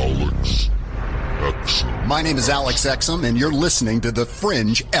 Alex Exum. My name is Alex Exum, and you're listening to The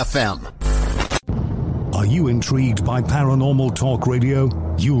Fringe FM. Are you intrigued by paranormal talk radio?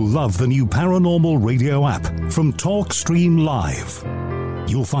 You'll love the new paranormal radio app from TalkStream Live.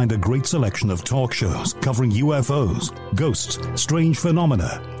 You'll find a great selection of talk shows covering UFOs, ghosts, strange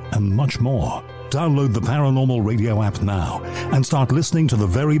phenomena, and much more. Download the Paranormal Radio app now and start listening to the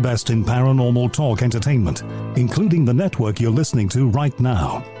very best in paranormal talk entertainment, including the network you're listening to right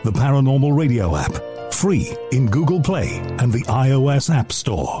now, the Paranormal Radio app, free in Google Play and the iOS App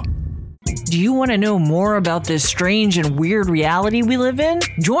Store. Do you want to know more about this strange and weird reality we live in?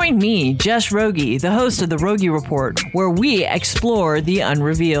 Join me, Jess Rogie, the host of the Rogie Report, where we explore the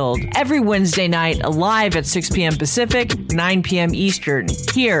unrevealed. Every Wednesday night, live at 6 p.m. Pacific, 9 p.m. Eastern,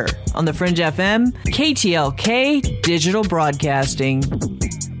 here on the Fringe FM, KTLK Digital Broadcasting.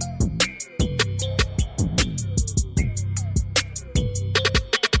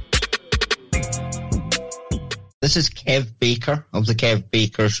 This is Kev Baker of The Kev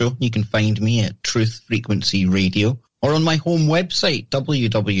Baker Show. You can find me at Truth Frequency Radio or on my home website,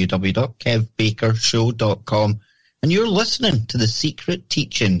 www.kevbakershow.com. And you're listening to The Secret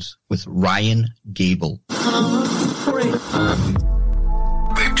Teachings with Ryan Gable. The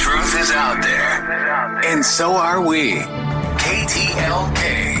truth is out there, and so are we.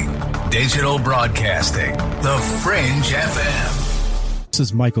 KTLK, Digital Broadcasting, The Fringe FM. This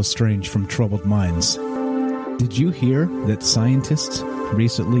is Michael Strange from Troubled Minds. Did you hear that scientists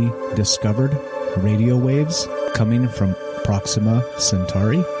recently discovered radio waves coming from Proxima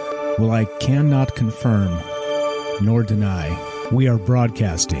Centauri? Well, I cannot confirm nor deny. We are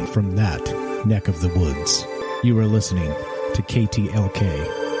broadcasting from that neck of the woods. You are listening to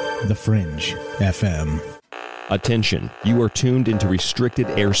KTLK, The Fringe FM. Attention, you are tuned into restricted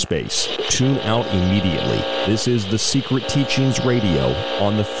airspace. Tune out immediately. This is The Secret Teachings Radio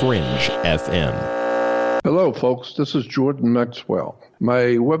on The Fringe FM. Hello, folks. This is Jordan Maxwell.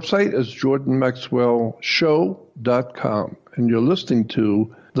 My website is jordanmaxwellshow.com, and you're listening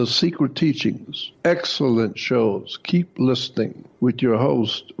to The Secret Teachings. Excellent shows. Keep listening with your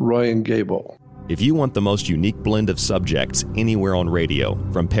host, Ryan Gable. If you want the most unique blend of subjects anywhere on radio,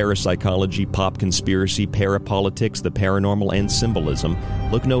 from parapsychology, pop conspiracy, parapolitics, the paranormal, and symbolism,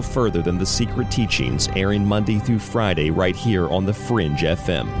 look no further than The Secret Teachings, airing Monday through Friday right here on The Fringe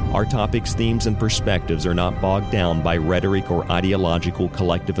FM. Our topics, themes, and perspectives are not bogged down by rhetoric or ideological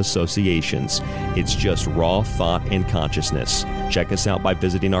collective associations. It's just raw thought and consciousness. Check us out by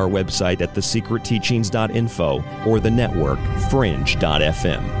visiting our website at thesecretteachings.info or the network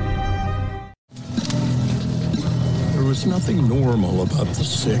fringe.fm. There was nothing normal about the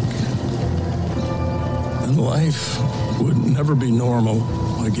sick. And life would never be normal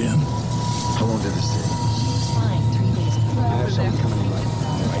again. How long did this take? Fine, 3 days. You have someone coming in right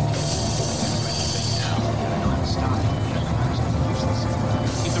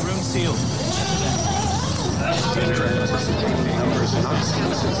Keep the room sealed. numbers not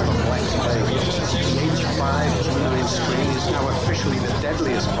seen since the Black Plague. The H5G9 strain is now officially the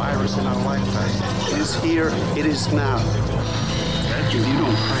deadliest virus in our lifetime. It is here, it is now. If you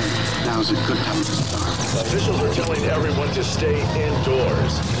don't pray, now's a good time to start. Officials are telling everyone to stay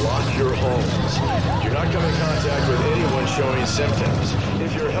indoors. Lock your homes. Do not come in contact with anyone showing symptoms.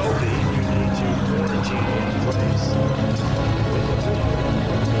 If you're healthy, you need to quarantine in place.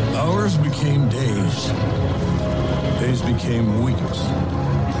 Hours became days. Days became weeks.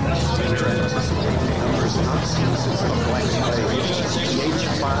 Numbers not seen since the Black Plague. The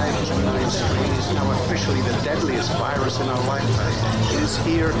H5G9 strain is now officially the deadliest virus in our lifetime. It is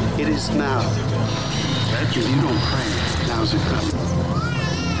here, it is now. If you don't pray, now's a good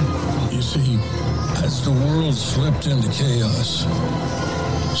time. You see, as the world slipped into chaos,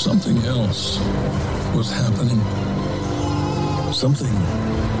 something else was happening. Something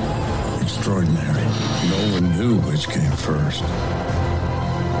extraordinary. No one knew which came first.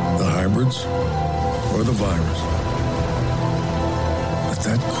 The hybrids or the virus. But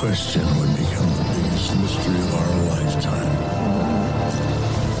that question would become the biggest mystery of our lifetime.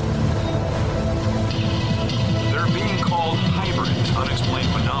 They're being called hybrids, unexplained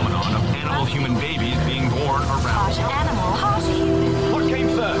phenomenon of animal-human babies being born around. Animal, human. What came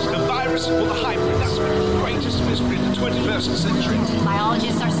first, the virus or the hybrid? That's the greatest mystery of the 21st century.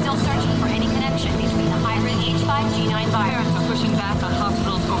 Biologists are still searching for any connection between the hybrid H5G9 virus. Parents are pushing back on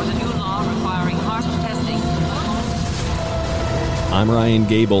hospitals over the new law requiring heart testing. I'm Ryan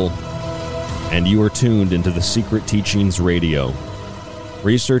Gable, and you are tuned into The Secret Teachings Radio.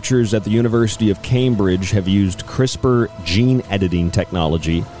 Researchers at the University of Cambridge have used CRISPR gene editing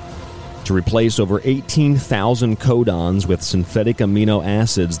technology to replace over 18,000 codons with synthetic amino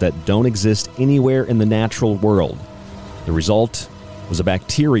acids that don't exist anywhere in the natural world. The result was a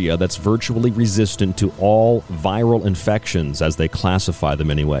bacteria that's virtually resistant to all viral infections, as they classify them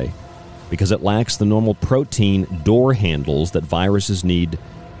anyway, because it lacks the normal protein door handles that viruses need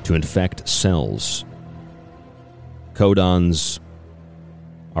to infect cells. Codons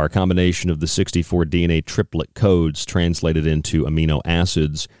are a combination of the 64 DNA triplet codes translated into amino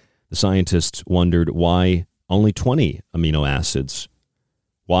acids. The scientists wondered why only 20 amino acids.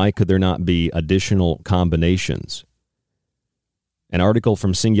 Why could there not be additional combinations? An article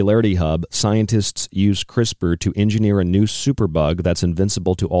from Singularity Hub, scientists use CRISPR to engineer a new superbug that's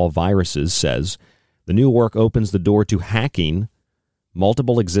invincible to all viruses, says the new work opens the door to hacking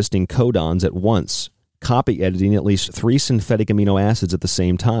multiple existing codons at once, copy editing at least 3 synthetic amino acids at the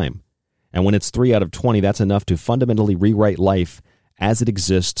same time. And when it's 3 out of 20, that's enough to fundamentally rewrite life as it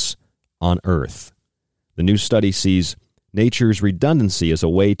exists on Earth. The new study sees nature's redundancy as a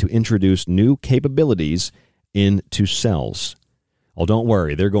way to introduce new capabilities into cells. Oh, don't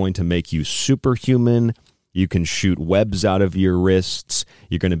worry, they're going to make you superhuman You can shoot webs out of your wrists.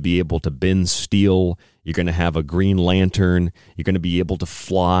 You're going to be able to bend steel. You're going to have a Green Lantern. You're going to be able to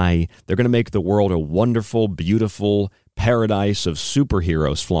fly. They're going to make the world a wonderful, beautiful paradise of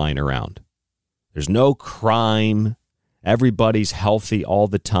superheroes flying around. There's no crime. Everybody's healthy all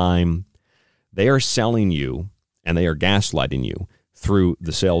the time. They are selling you, and they are gaslighting you through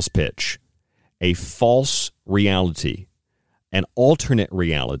the sales pitch, a false reality, an alternate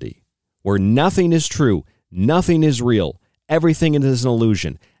reality where nothing is true, nothing is real, everything is an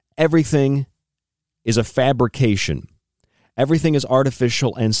illusion, everything is a fabrication, everything is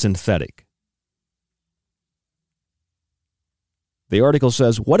artificial and synthetic. The article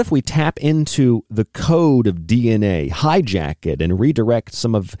says, what if we tap into the code of DNA, hijack it, and redirect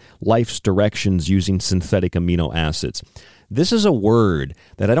some of life's directions using synthetic amino acids? This is a word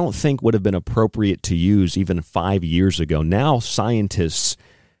that I don't think would have been appropriate to use even 5 years ago. Now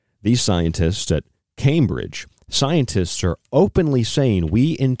these scientists at Cambridge, scientists are openly saying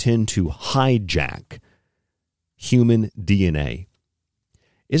we intend to hijack human DNA.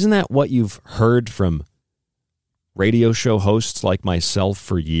 Isn't that what you've heard from radio show hosts like myself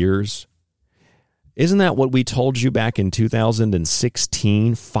for years? Isn't that what we told you back in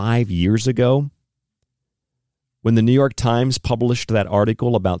 2016, 5 years ago? When the New York Times published that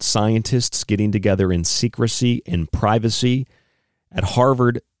article about scientists getting together in secrecy and privacy at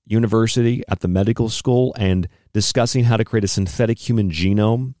Harvard University at the medical school and discussing how to create a synthetic human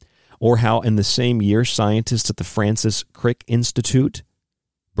genome, or how in the same year scientists at the Francis Crick Institute,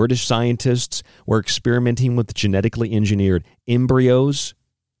 British scientists, were experimenting with genetically engineered embryos.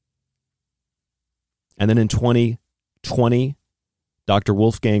 And then in 2020, Dr.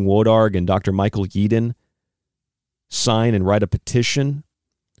 Wolfgang Wodarg and Dr. Michael Yeadon sign and write a petition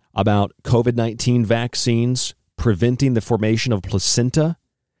about COVID-19 vaccines preventing the formation of placenta.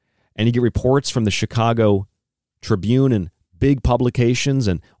 And you get reports from the Chicago Tribune and big publications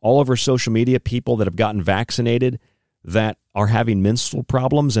and all over social media, people that have gotten vaccinated that are having menstrual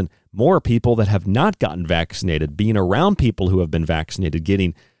problems, and more people that have not gotten vaccinated, being around people who have been vaccinated,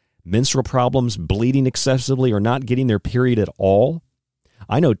 getting menstrual problems, bleeding excessively, or not getting their period at all.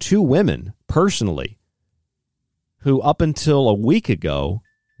 I know 2 women personally who up until a week ago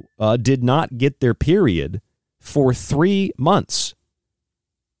did not get their period for 3 months.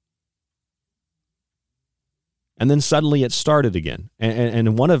 And then suddenly it started again.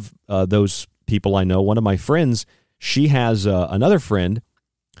 And one of those people I know, one of my friends, she has another friend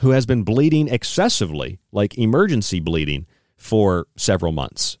who has been bleeding excessively, like emergency bleeding, for several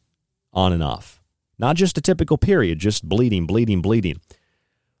months, on and off. Not just a typical period, just bleeding.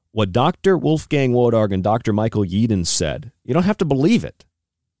 What Dr. Wolfgang Wodarg and Dr. Michael Yeadon said, you don't have to believe it.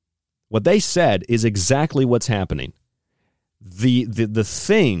 What they said is exactly what's happening. The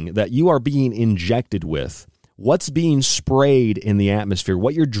thing that you are being injected with, what's being sprayed in the atmosphere,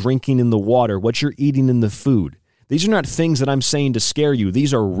 what you're drinking in the water, what you're eating in the food. These are not things that I'm saying to scare you.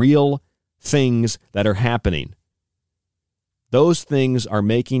 These are real things that are happening. Those things are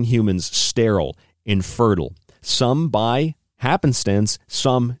making humans sterile, infertile, some by happenstance,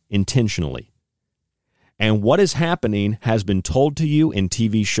 some intentionally. And what is happening has been told to you in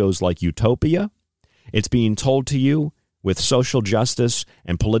TV shows like Utopia. It's being told to you with social justice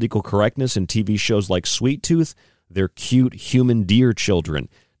and political correctness in TV shows like Sweet Tooth. They're cute human deer children.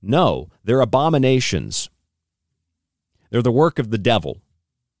 No, they're abominations. They're the work of the devil.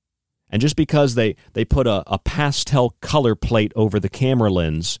 And just because they put a pastel color plate over the camera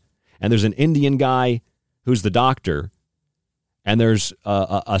lens, and there's an Indian guy who's the doctor, and there's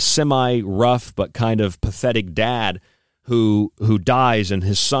a semi-rough but kind of pathetic dad who dies, and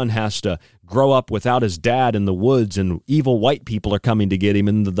his son has to grow up without his dad in the woods, and evil white people are coming to get him,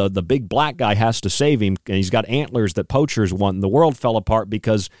 and the big black guy has to save him, and he's got antlers that poachers want, and the world fell apart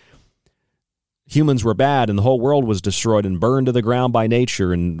because humans were bad, and the whole world was destroyed and burned to the ground by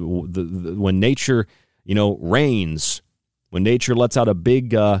nature. And when nature, rains, when nature lets out a big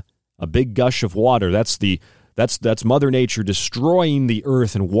gush of water, that's Mother Nature destroying the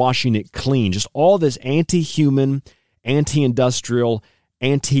earth and washing it clean. Just all this anti-human, anti-industrial,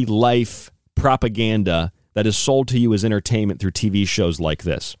 anti-life propaganda that is sold to you as entertainment through TV shows like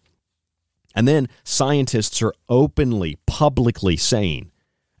this. And then scientists are openly, publicly saying,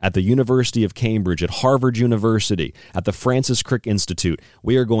 at the University of Cambridge, at Harvard University, at the Francis Crick Institute,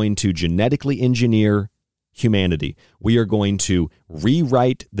 we are going to genetically engineer humanity. We are going to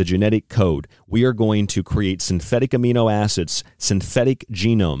rewrite the genetic code. We are going to create synthetic amino acids, synthetic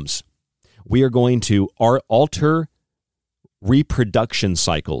genomes. We are going to alter reproduction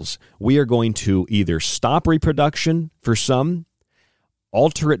cycles. We are going to either stop reproduction for some,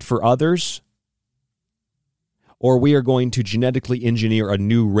 alter it for others, or we are going to genetically engineer a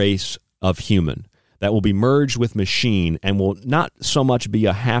new race of human that will be merged with machine and will not so much be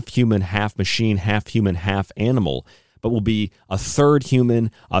a half human, half machine, half animal, but will be a third human,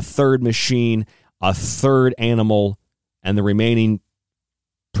 a third machine, a third animal, and the remaining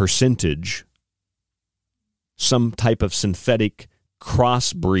percentage, some type of synthetic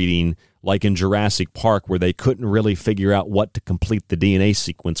crossbreeding like in Jurassic Park where they couldn't really figure out what to complete the DNA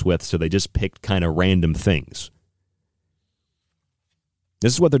sequence with, so they just picked kind of random things.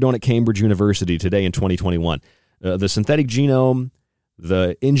 This is what they're doing at Cambridge University today in 2021. The synthetic genome,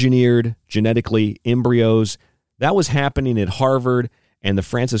 the engineered genetically embryos, that was happening at Harvard and the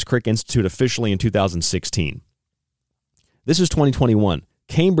Francis Crick Institute officially in 2016. This is 2021.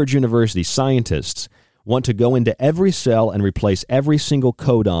 Cambridge University scientists want to go into every cell and replace every single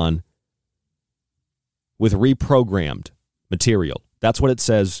codon with reprogrammed material. That's what it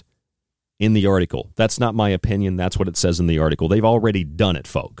says in the article. That's not my opinion. That's what it says in the article. They've already done it,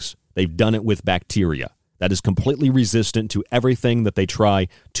 folks. They've done it with bacteria that is completely resistant to everything that they try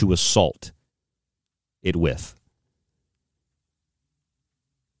to assault it with.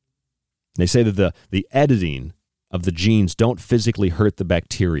 They say that the editing of the genes don't physically hurt the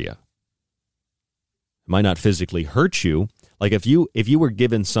bacteria. It might not physically hurt you. Like if you were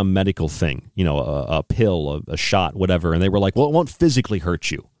given some medical thing, a pill, a shot, whatever, and they were like, well, it won't physically hurt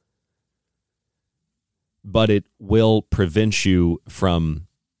you, but it will prevent you from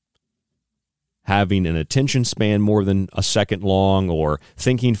having an attention span more than a second long, or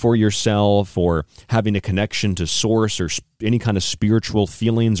thinking for yourself, or having a connection to source or any kind of spiritual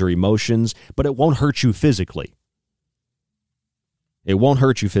feelings or emotions, but it won't hurt you physically. It won't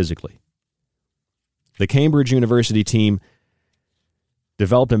hurt you physically. The Cambridge University team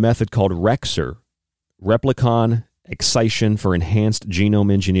developed a method called REXER, replicon excision for enhanced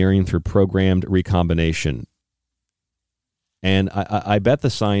genome engineering through programmed recombination. And I bet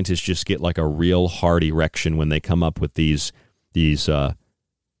the scientists just get like a real hard erection when they come up with these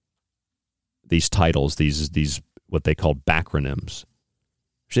titles, these what they call backronyms.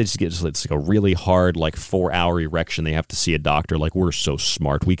 They just get, it's like a really hard, like 4-hour erection. They have to see a doctor like, we're so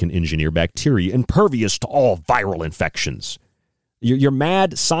smart, we can engineer bacteria impervious to all viral infections. You're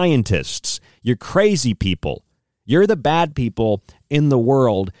mad scientists. You're crazy people. You're the bad people in the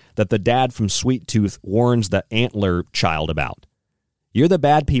world that the dad from Sweet Tooth warns the antler child about. You're the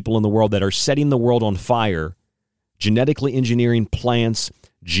bad people in the world that are setting the world on fire, genetically engineering plants,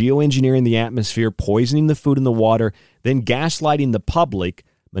 geoengineering the atmosphere, poisoning the food and the water, then gaslighting the public,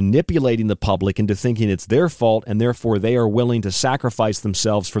 manipulating the public into thinking it's their fault, and therefore they are willing to sacrifice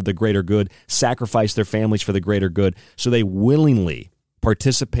themselves for the greater good, sacrifice their families for the greater good, so they willingly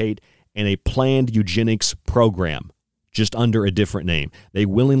participate in a planned eugenics program, just under a different name. They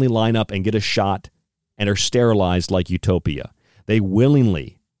willingly line up and get a shot and are sterilized like Utopia. They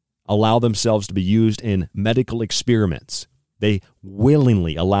willingly allow themselves to be used in medical experiments. They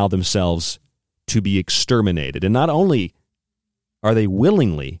willingly allow themselves to be exterminated. And not only are they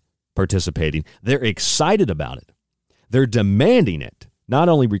willingly participating, they're excited about it. They're demanding it, not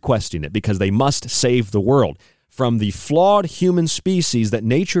only requesting it, because they must save the world from the flawed human species that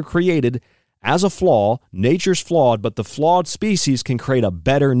nature created as a flaw. Nature's flawed, but the flawed species can create a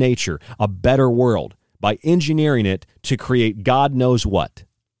better nature, a better world, by engineering it to create God knows what.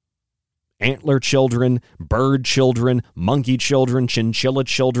 Antler children, bird children, monkey children, chinchilla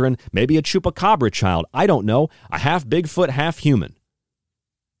children, maybe a chupacabra child. I don't know. A half Bigfoot, half human.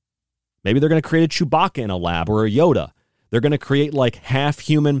 Maybe they're going to create a Chewbacca in a lab, or a Yoda. They're going to create like half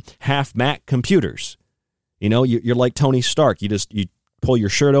human, half Mac computers. You're like Tony Stark. You pull your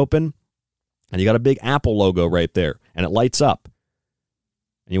shirt open and you got a big Apple logo right there and it lights up.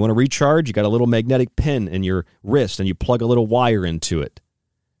 And you want to recharge, you got a little magnetic pin in your wrist and you plug a little wire into it.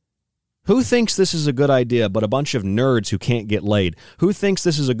 Who thinks this is a good idea but a bunch of nerds who can't get laid? Who thinks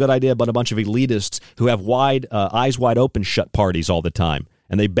this is a good idea but a bunch of elitists who have eyes wide open shut parties all the time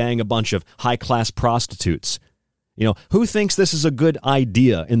and they bang a bunch of high-class prostitutes? Who thinks this is a good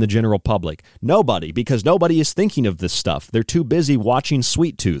idea in the general public? Nobody, because nobody is thinking of this stuff. They're too busy watching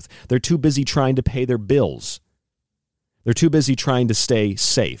Sweet Tooth. They're too busy trying to pay their bills. They're too busy trying to stay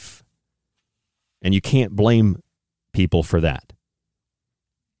safe. And you can't blame people for that.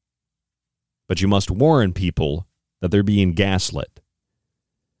 But you must warn people that they're being gaslit.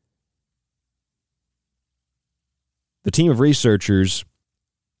 The team of researchers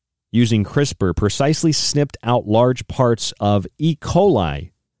using CRISPR precisely snipped out large parts of E.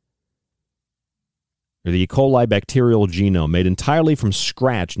 coli, or the E. coli bacterial genome, made entirely from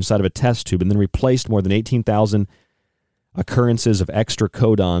scratch inside of a test tube, and then replaced more than 18,000 occurrences of extra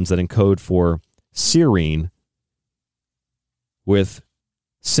codons that encode for serine with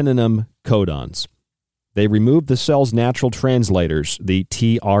synonym codons. They removed the cell's natural translators, the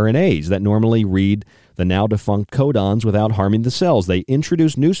tRNAs, that normally read the now-defunct codons without harming the cells. They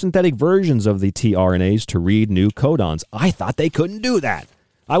introduced new synthetic versions of the tRNAs to read new codons. I thought they couldn't do that.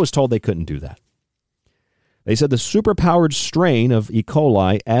 I was told they couldn't do that. They said the superpowered strain of E.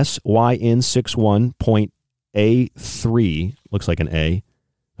 coli SYN61.A3, looks like an A.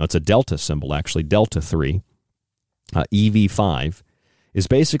 No, it's a delta symbol, actually, delta 3, EV5, is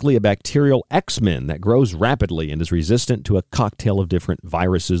basically a bacterial X-Men that grows rapidly and is resistant to a cocktail of different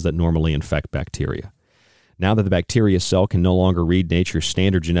viruses that normally infect bacteria. Now that the bacteria cell can no longer read nature's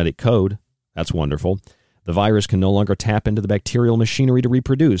standard genetic code, that's wonderful, the virus can no longer tap into the bacterial machinery to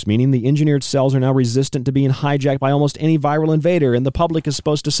reproduce, meaning the engineered cells are now resistant to being hijacked by almost any viral invader, and the public is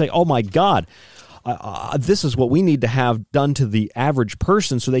supposed to say, oh my God, this is what we need to have done to the average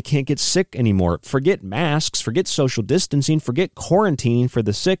person so they can't get sick anymore. Forget masks, forget social distancing, forget quarantine for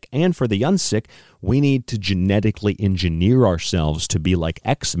the sick and for the unsick. We need to genetically engineer ourselves to be like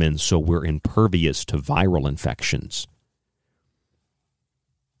X-Men so we're impervious to viral infections.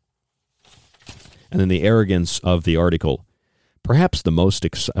 And then the arrogance of the article. Perhaps the most,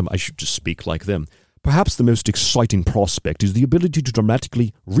 I should just speak like them. Perhaps the most exciting prospect is the ability to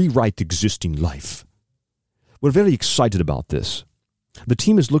dramatically rewrite existing life. We're very excited about this. The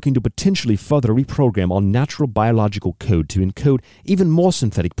team is looking to potentially further reprogram our natural biological code to encode even more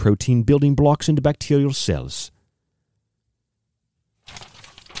synthetic protein building blocks into bacterial cells.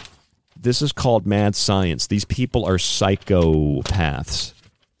 This is called mad science. These people are psychopaths.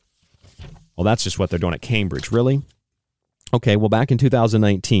 Well, that's just what they're doing at Cambridge. Really? Okay, well, back in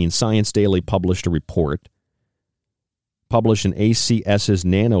 2019, Science Daily published a report, published in ACS's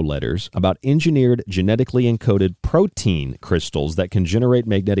Nanoletters, about engineered genetically encoded protein crystals that can generate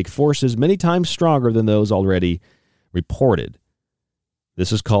magnetic forces many times stronger than those already reported.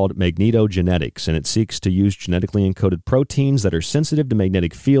 This is called magnetogenetics, and it seeks to use genetically encoded proteins that are sensitive to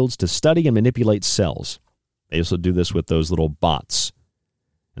magnetic fields to study and manipulate cells. They also do this with those little bots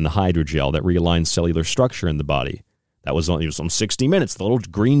and the hydrogel that realigns cellular structure in the body. That was on 60 Minutes, the little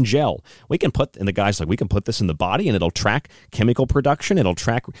green gel. We can put, and the guy's like, we can put this in the body and it'll track chemical production. It'll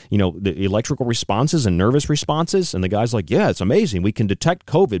track, the electrical responses and nervous responses. And the guy's like, yeah, it's amazing. We can detect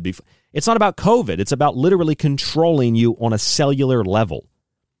COVID. It's not about COVID. It's about literally controlling you on a cellular level.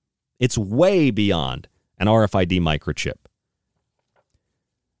 It's way beyond an RFID microchip.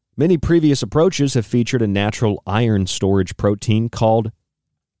 Many previous approaches have featured a natural iron storage protein called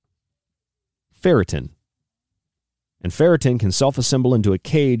ferritin. And ferritin can self-assemble into a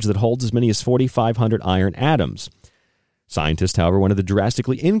cage that holds as many as 4,500 iron atoms. Scientists, however, wanted to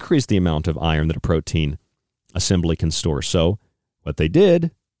drastically increase the amount of iron that a protein assembly can store. So what they did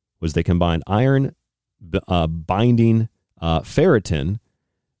was they combined iron binding ferritin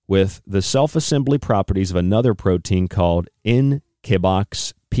with the self-assembly properties of another protein called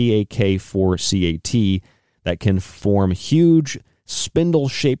NKBOX PAK4CAT that can form huge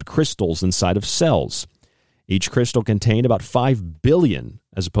spindle-shaped crystals inside of cells. Each crystal contained about 5 billion,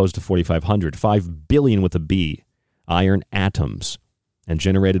 as opposed to 4,500, 5 billion with a B, iron atoms, and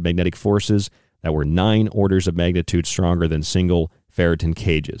generated magnetic forces that were 9 orders of magnitude stronger than single ferritin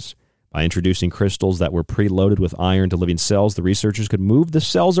cages. By introducing crystals that were preloaded with iron to living cells, the researchers could move the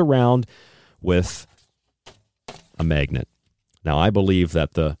cells around with a magnet. Now, I believe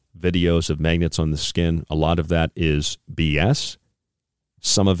that the videos of magnets on the skin, a lot of that is BS.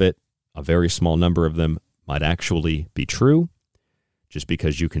 Some of it, a very small number of them, might actually be true. Just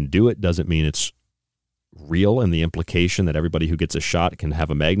because you can do it doesn't mean it's real, and the implication that everybody who gets a shot can have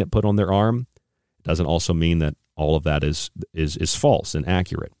a magnet put on their arm doesn't also mean that all of that is false and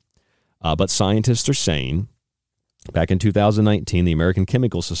accurate. But scientists are saying, back in 2019, the American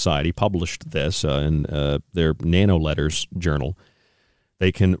Chemical Society published this in their Nanoletters journal.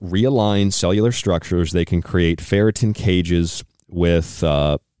 They can realign cellular structures. They can create ferritin cages with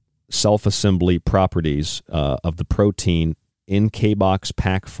self-assembly properties of the protein NKBOX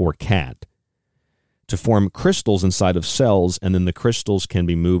PAK4CAT to form crystals inside of cells, and then the crystals can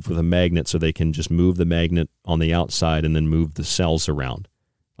be moved with a magnet, so they can just move the magnet on the outside and then move the cells around,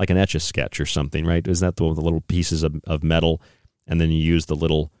 like an Etch-a-Sketch or something, right? Isn't that the little pieces of metal, and then you use the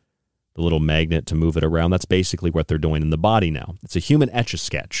little magnet to move it around? That's basically what they're doing in the body now. It's a human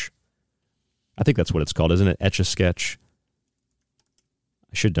Etch-a-Sketch. I think that's what it's called, isn't it? Etch-a-Sketch.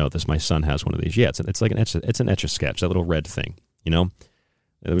 I should know this. My son has one of these. Yeah, it's like an Etch-a-Sketch, that little red thing.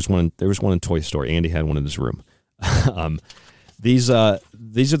 There was one in Toy Story. Andy had one in his room. These are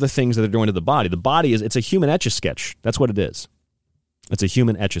the things that they're doing to the body. The body it's a human Etch-a-Sketch. That's what it is. It's a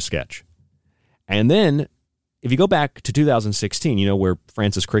human Etch-a-Sketch. And then if you go back to 2016, where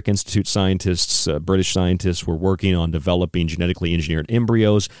Francis Crick Institute scientists, British scientists, were working on developing genetically engineered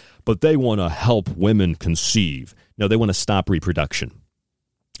embryos, but they want to help women conceive. No, they want to stop reproduction.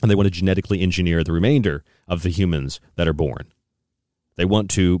 And they want to genetically engineer the remainder of the humans that are born. They want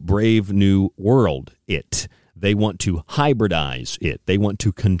to brave new world it. They want to hybridize it. They want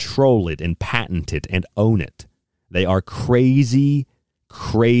to control it and patent it and own it. They are crazy,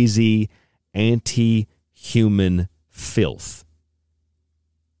 crazy, anti-human filth.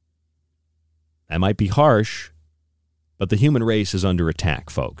 That might be harsh, but the human race is under attack,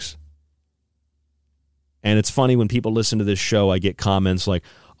 folks. And it's funny when people listen to this show, I get comments like,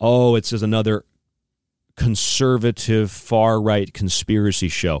 oh, it's just another conservative, far-right conspiracy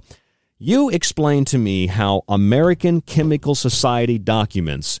show. You explain to me how American Chemical Society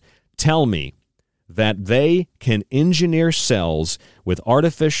documents tell me that they can engineer cells with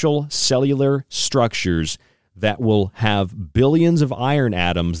artificial cellular structures that will have billions of iron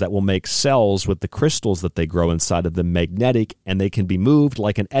atoms that will make cells with the crystals that they grow inside of them magnetic, and they can be moved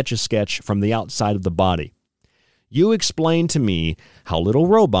like an Etch-a-Sketch from the outside of the body. You explain to me how little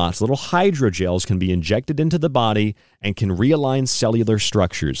robots, little hydrogels can be injected into the body and can realign cellular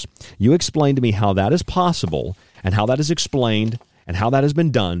structures. You explain to me how that is possible and how that is explained and how that has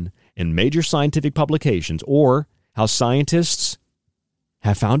been done in major scientific publications, or how scientists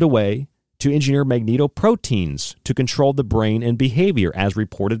have found a way to engineer magnetoproteins to control the brain and behavior, as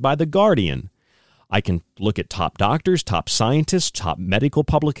reported by The Guardian. I can look at top doctors, top scientists, top medical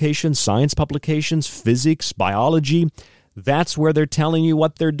publications, science publications, physics, biology. That's where they're telling you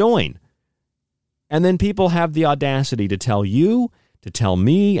what they're doing. And then people have the audacity to tell you, to tell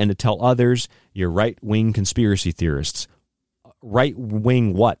me, and to tell others, you're right-wing conspiracy theorists.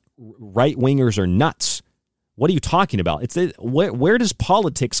 Right-wing what? Right-wingers are nuts. What are you talking about? Where does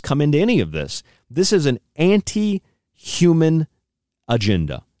politics come into any of this? This is an anti-human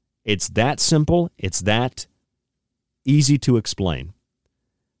agenda. It's that simple. It's that easy to explain.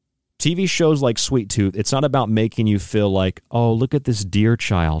 TV shows like Sweet Tooth, it's not about making you feel like, oh, look at this deer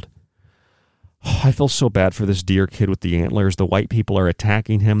child. Oh, I feel so bad for this deer kid with the antlers. The white people are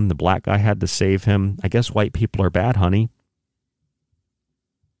attacking him. The black guy had to save him. I guess white people are bad, honey.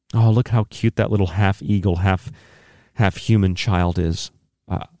 Oh, look how cute that little half eagle, half human child is.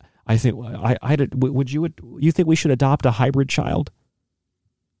 I think you think we should adopt a hybrid child?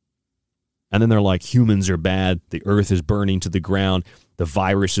 And then they're like, humans are bad. The earth is burning to the ground. The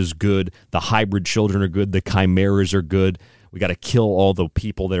virus is good. The hybrid children are good. The chimeras are good. We got to kill all the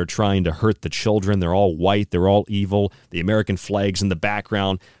people that are trying to hurt the children. They're all white. They're all evil. The American flag's in the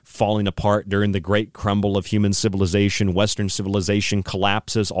background, falling apart during the great crumble of human civilization. Western civilization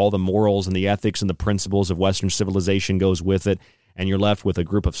collapses. All the morals and the ethics and the principles of Western civilization goes with it. And you're left with a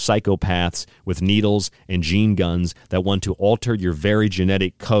group of psychopaths with needles and gene guns that want to alter your very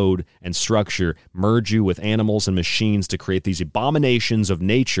genetic code and structure, merge you with animals and machines to create these abominations of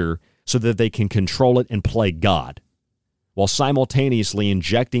nature so that they can control it and play God, while simultaneously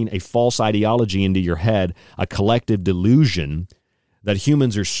injecting a false ideology into your head, a collective delusion that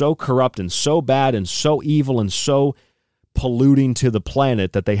humans are so corrupt and so bad and so evil and so polluting to the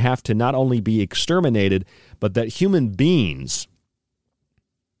planet that they have to not only be exterminated, but that human beings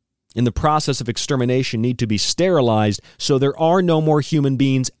in the process of extermination need to be sterilized so there are no more human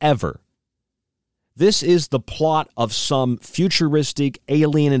beings ever. This is the plot of some futuristic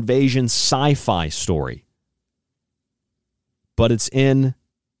alien invasion sci-fi story. But it's in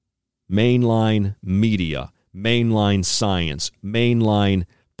mainline media, mainline science, mainline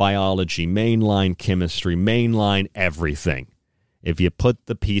biology, mainline chemistry, mainline everything. If you put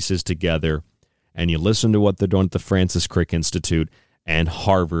the pieces together and you listen to what they're doing at the Francis Crick Institute and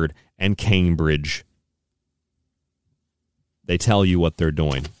Harvard and Cambridge, they tell you what they're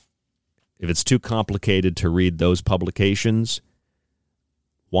doing. If it's too complicated to read those publications,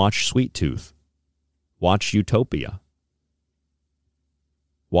 watch Sweet Tooth. Watch Utopia.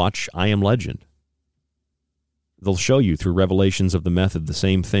 Watch I Am Legend. They'll show you through revelations of the method the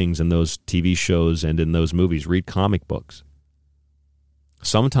same things in those TV shows and in those movies. Read comic books.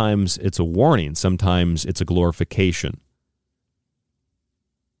 Sometimes it's a warning. Sometimes it's a glorification.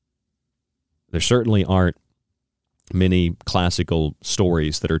 There certainly aren't many classical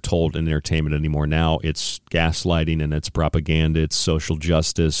stories that are told in entertainment anymore. Now it's gaslighting and it's propaganda, it's social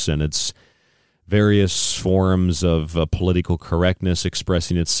justice, and it's various forms of political correctness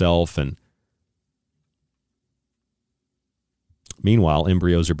expressing itself. And meanwhile,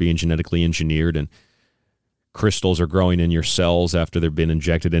 embryos are being genetically engineered and crystals are growing in your cells after they've been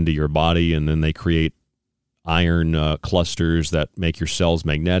injected into your body, and then they create iron clusters that make your cells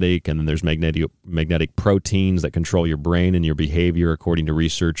magnetic, and then there's magnetic proteins that control your brain and your behavior. According to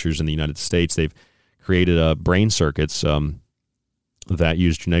researchers in the United States, they've created brain circuits that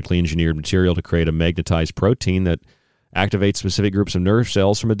use genetically engineered material to create a magnetized protein that activates specific groups of nerve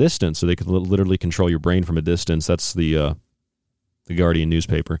cells from a distance, so they can literally control your brain from a distance. That's the Guardian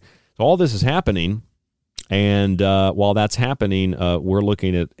newspaper. So all this is happening, and while that's happening, we're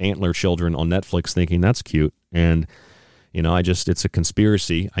looking at antler children on Netflix thinking that's cute, and it's a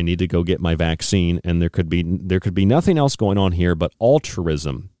conspiracy. I need to go get my vaccine, and there could be nothing else going on here but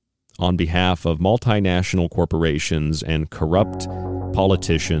altruism on behalf of multinational corporations and corrupt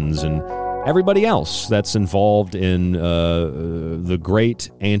politicians and everybody else that's involved in the great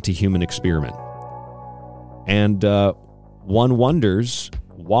anti-human experiment. And one wonders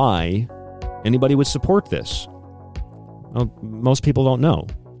why anybody would support this. Well, most people don't know.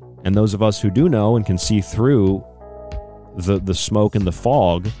 And those of us who do know and can see through the smoke and the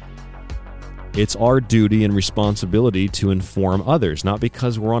fog, it's our duty and responsibility to inform others, not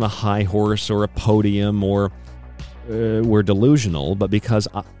because we're on a high horse or a podium or we're delusional, but because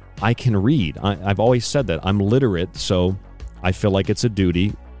I can read. I've always said that. I'm literate, so I feel like it's a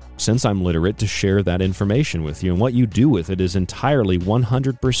duty, since I'm literate, to share that information with you. And what you do with it is entirely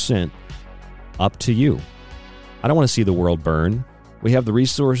 100% up to you. I don't want to see the world burn. We have the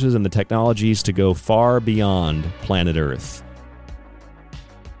resources and the technologies to go far beyond planet Earth.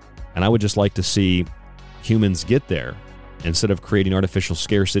 And I would just like to see humans get there instead of creating artificial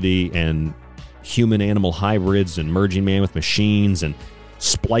scarcity and human-animal hybrids and merging man with machines and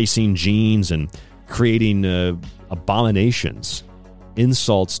splicing genes and creating abominations,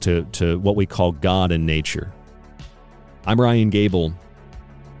 insults to what we call God and nature. I'm Ryan Gable.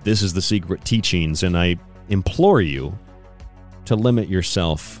 This is The Secret Teachings, and I implore you to limit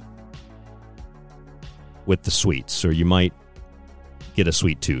yourself with the sweets, or you might get a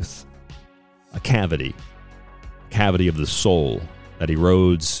sweet tooth, a cavity of the soul that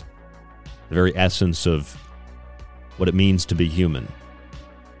erodes the very essence of what it means to be human.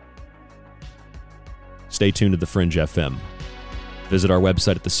 Stay tuned to The Fringe FM. Visit our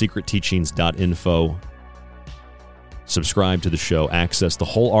website at thesecretteachings.info. Subscribe to the show. Access the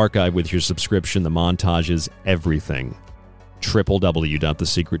whole archive with your subscription, the montages, everything.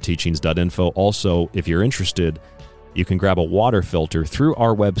 www.thesecretteachings.info. Also, if you're interested, you can grab a water filter through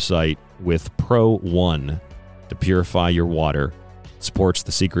our website with Pro One to purify your water. It supports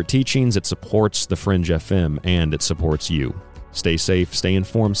The Secret Teachings, it supports The Fringe FM, and it supports you. Stay safe, stay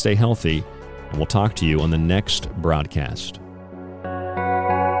informed, stay healthy, and we'll talk to you on the next broadcast.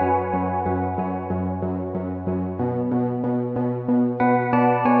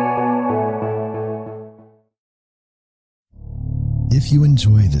 If you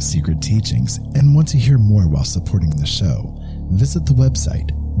enjoy The Secret Teachings and want to hear more while supporting the show, visit the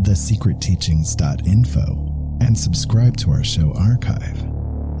website, thesecretteachings.info, and subscribe to our show archive.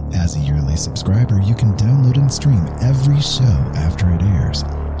 As a yearly subscriber, you can download and stream every show after it airs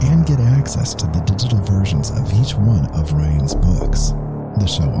and get access to the digital versions of each one of Ryan's books. The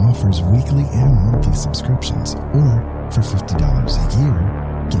show offers weekly and monthly subscriptions, or for $50 a year,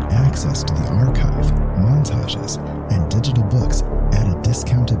 get access to the archive, montages, and digital books at a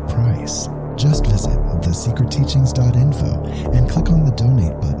discounted price. Just visit thesecretteachings.info and click on the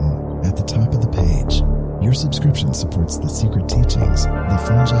donate button at the top of the page. Your subscription supports The Secret Teachings, The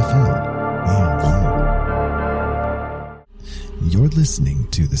Fringe FM, and you. You're listening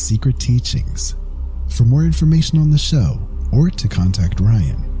to The Secret Teachings. For more information on the show or to contact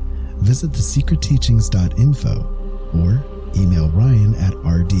Ryan, visit thesecretteachings.info or email Ryan at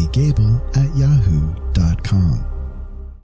rdgable@yahoo.com.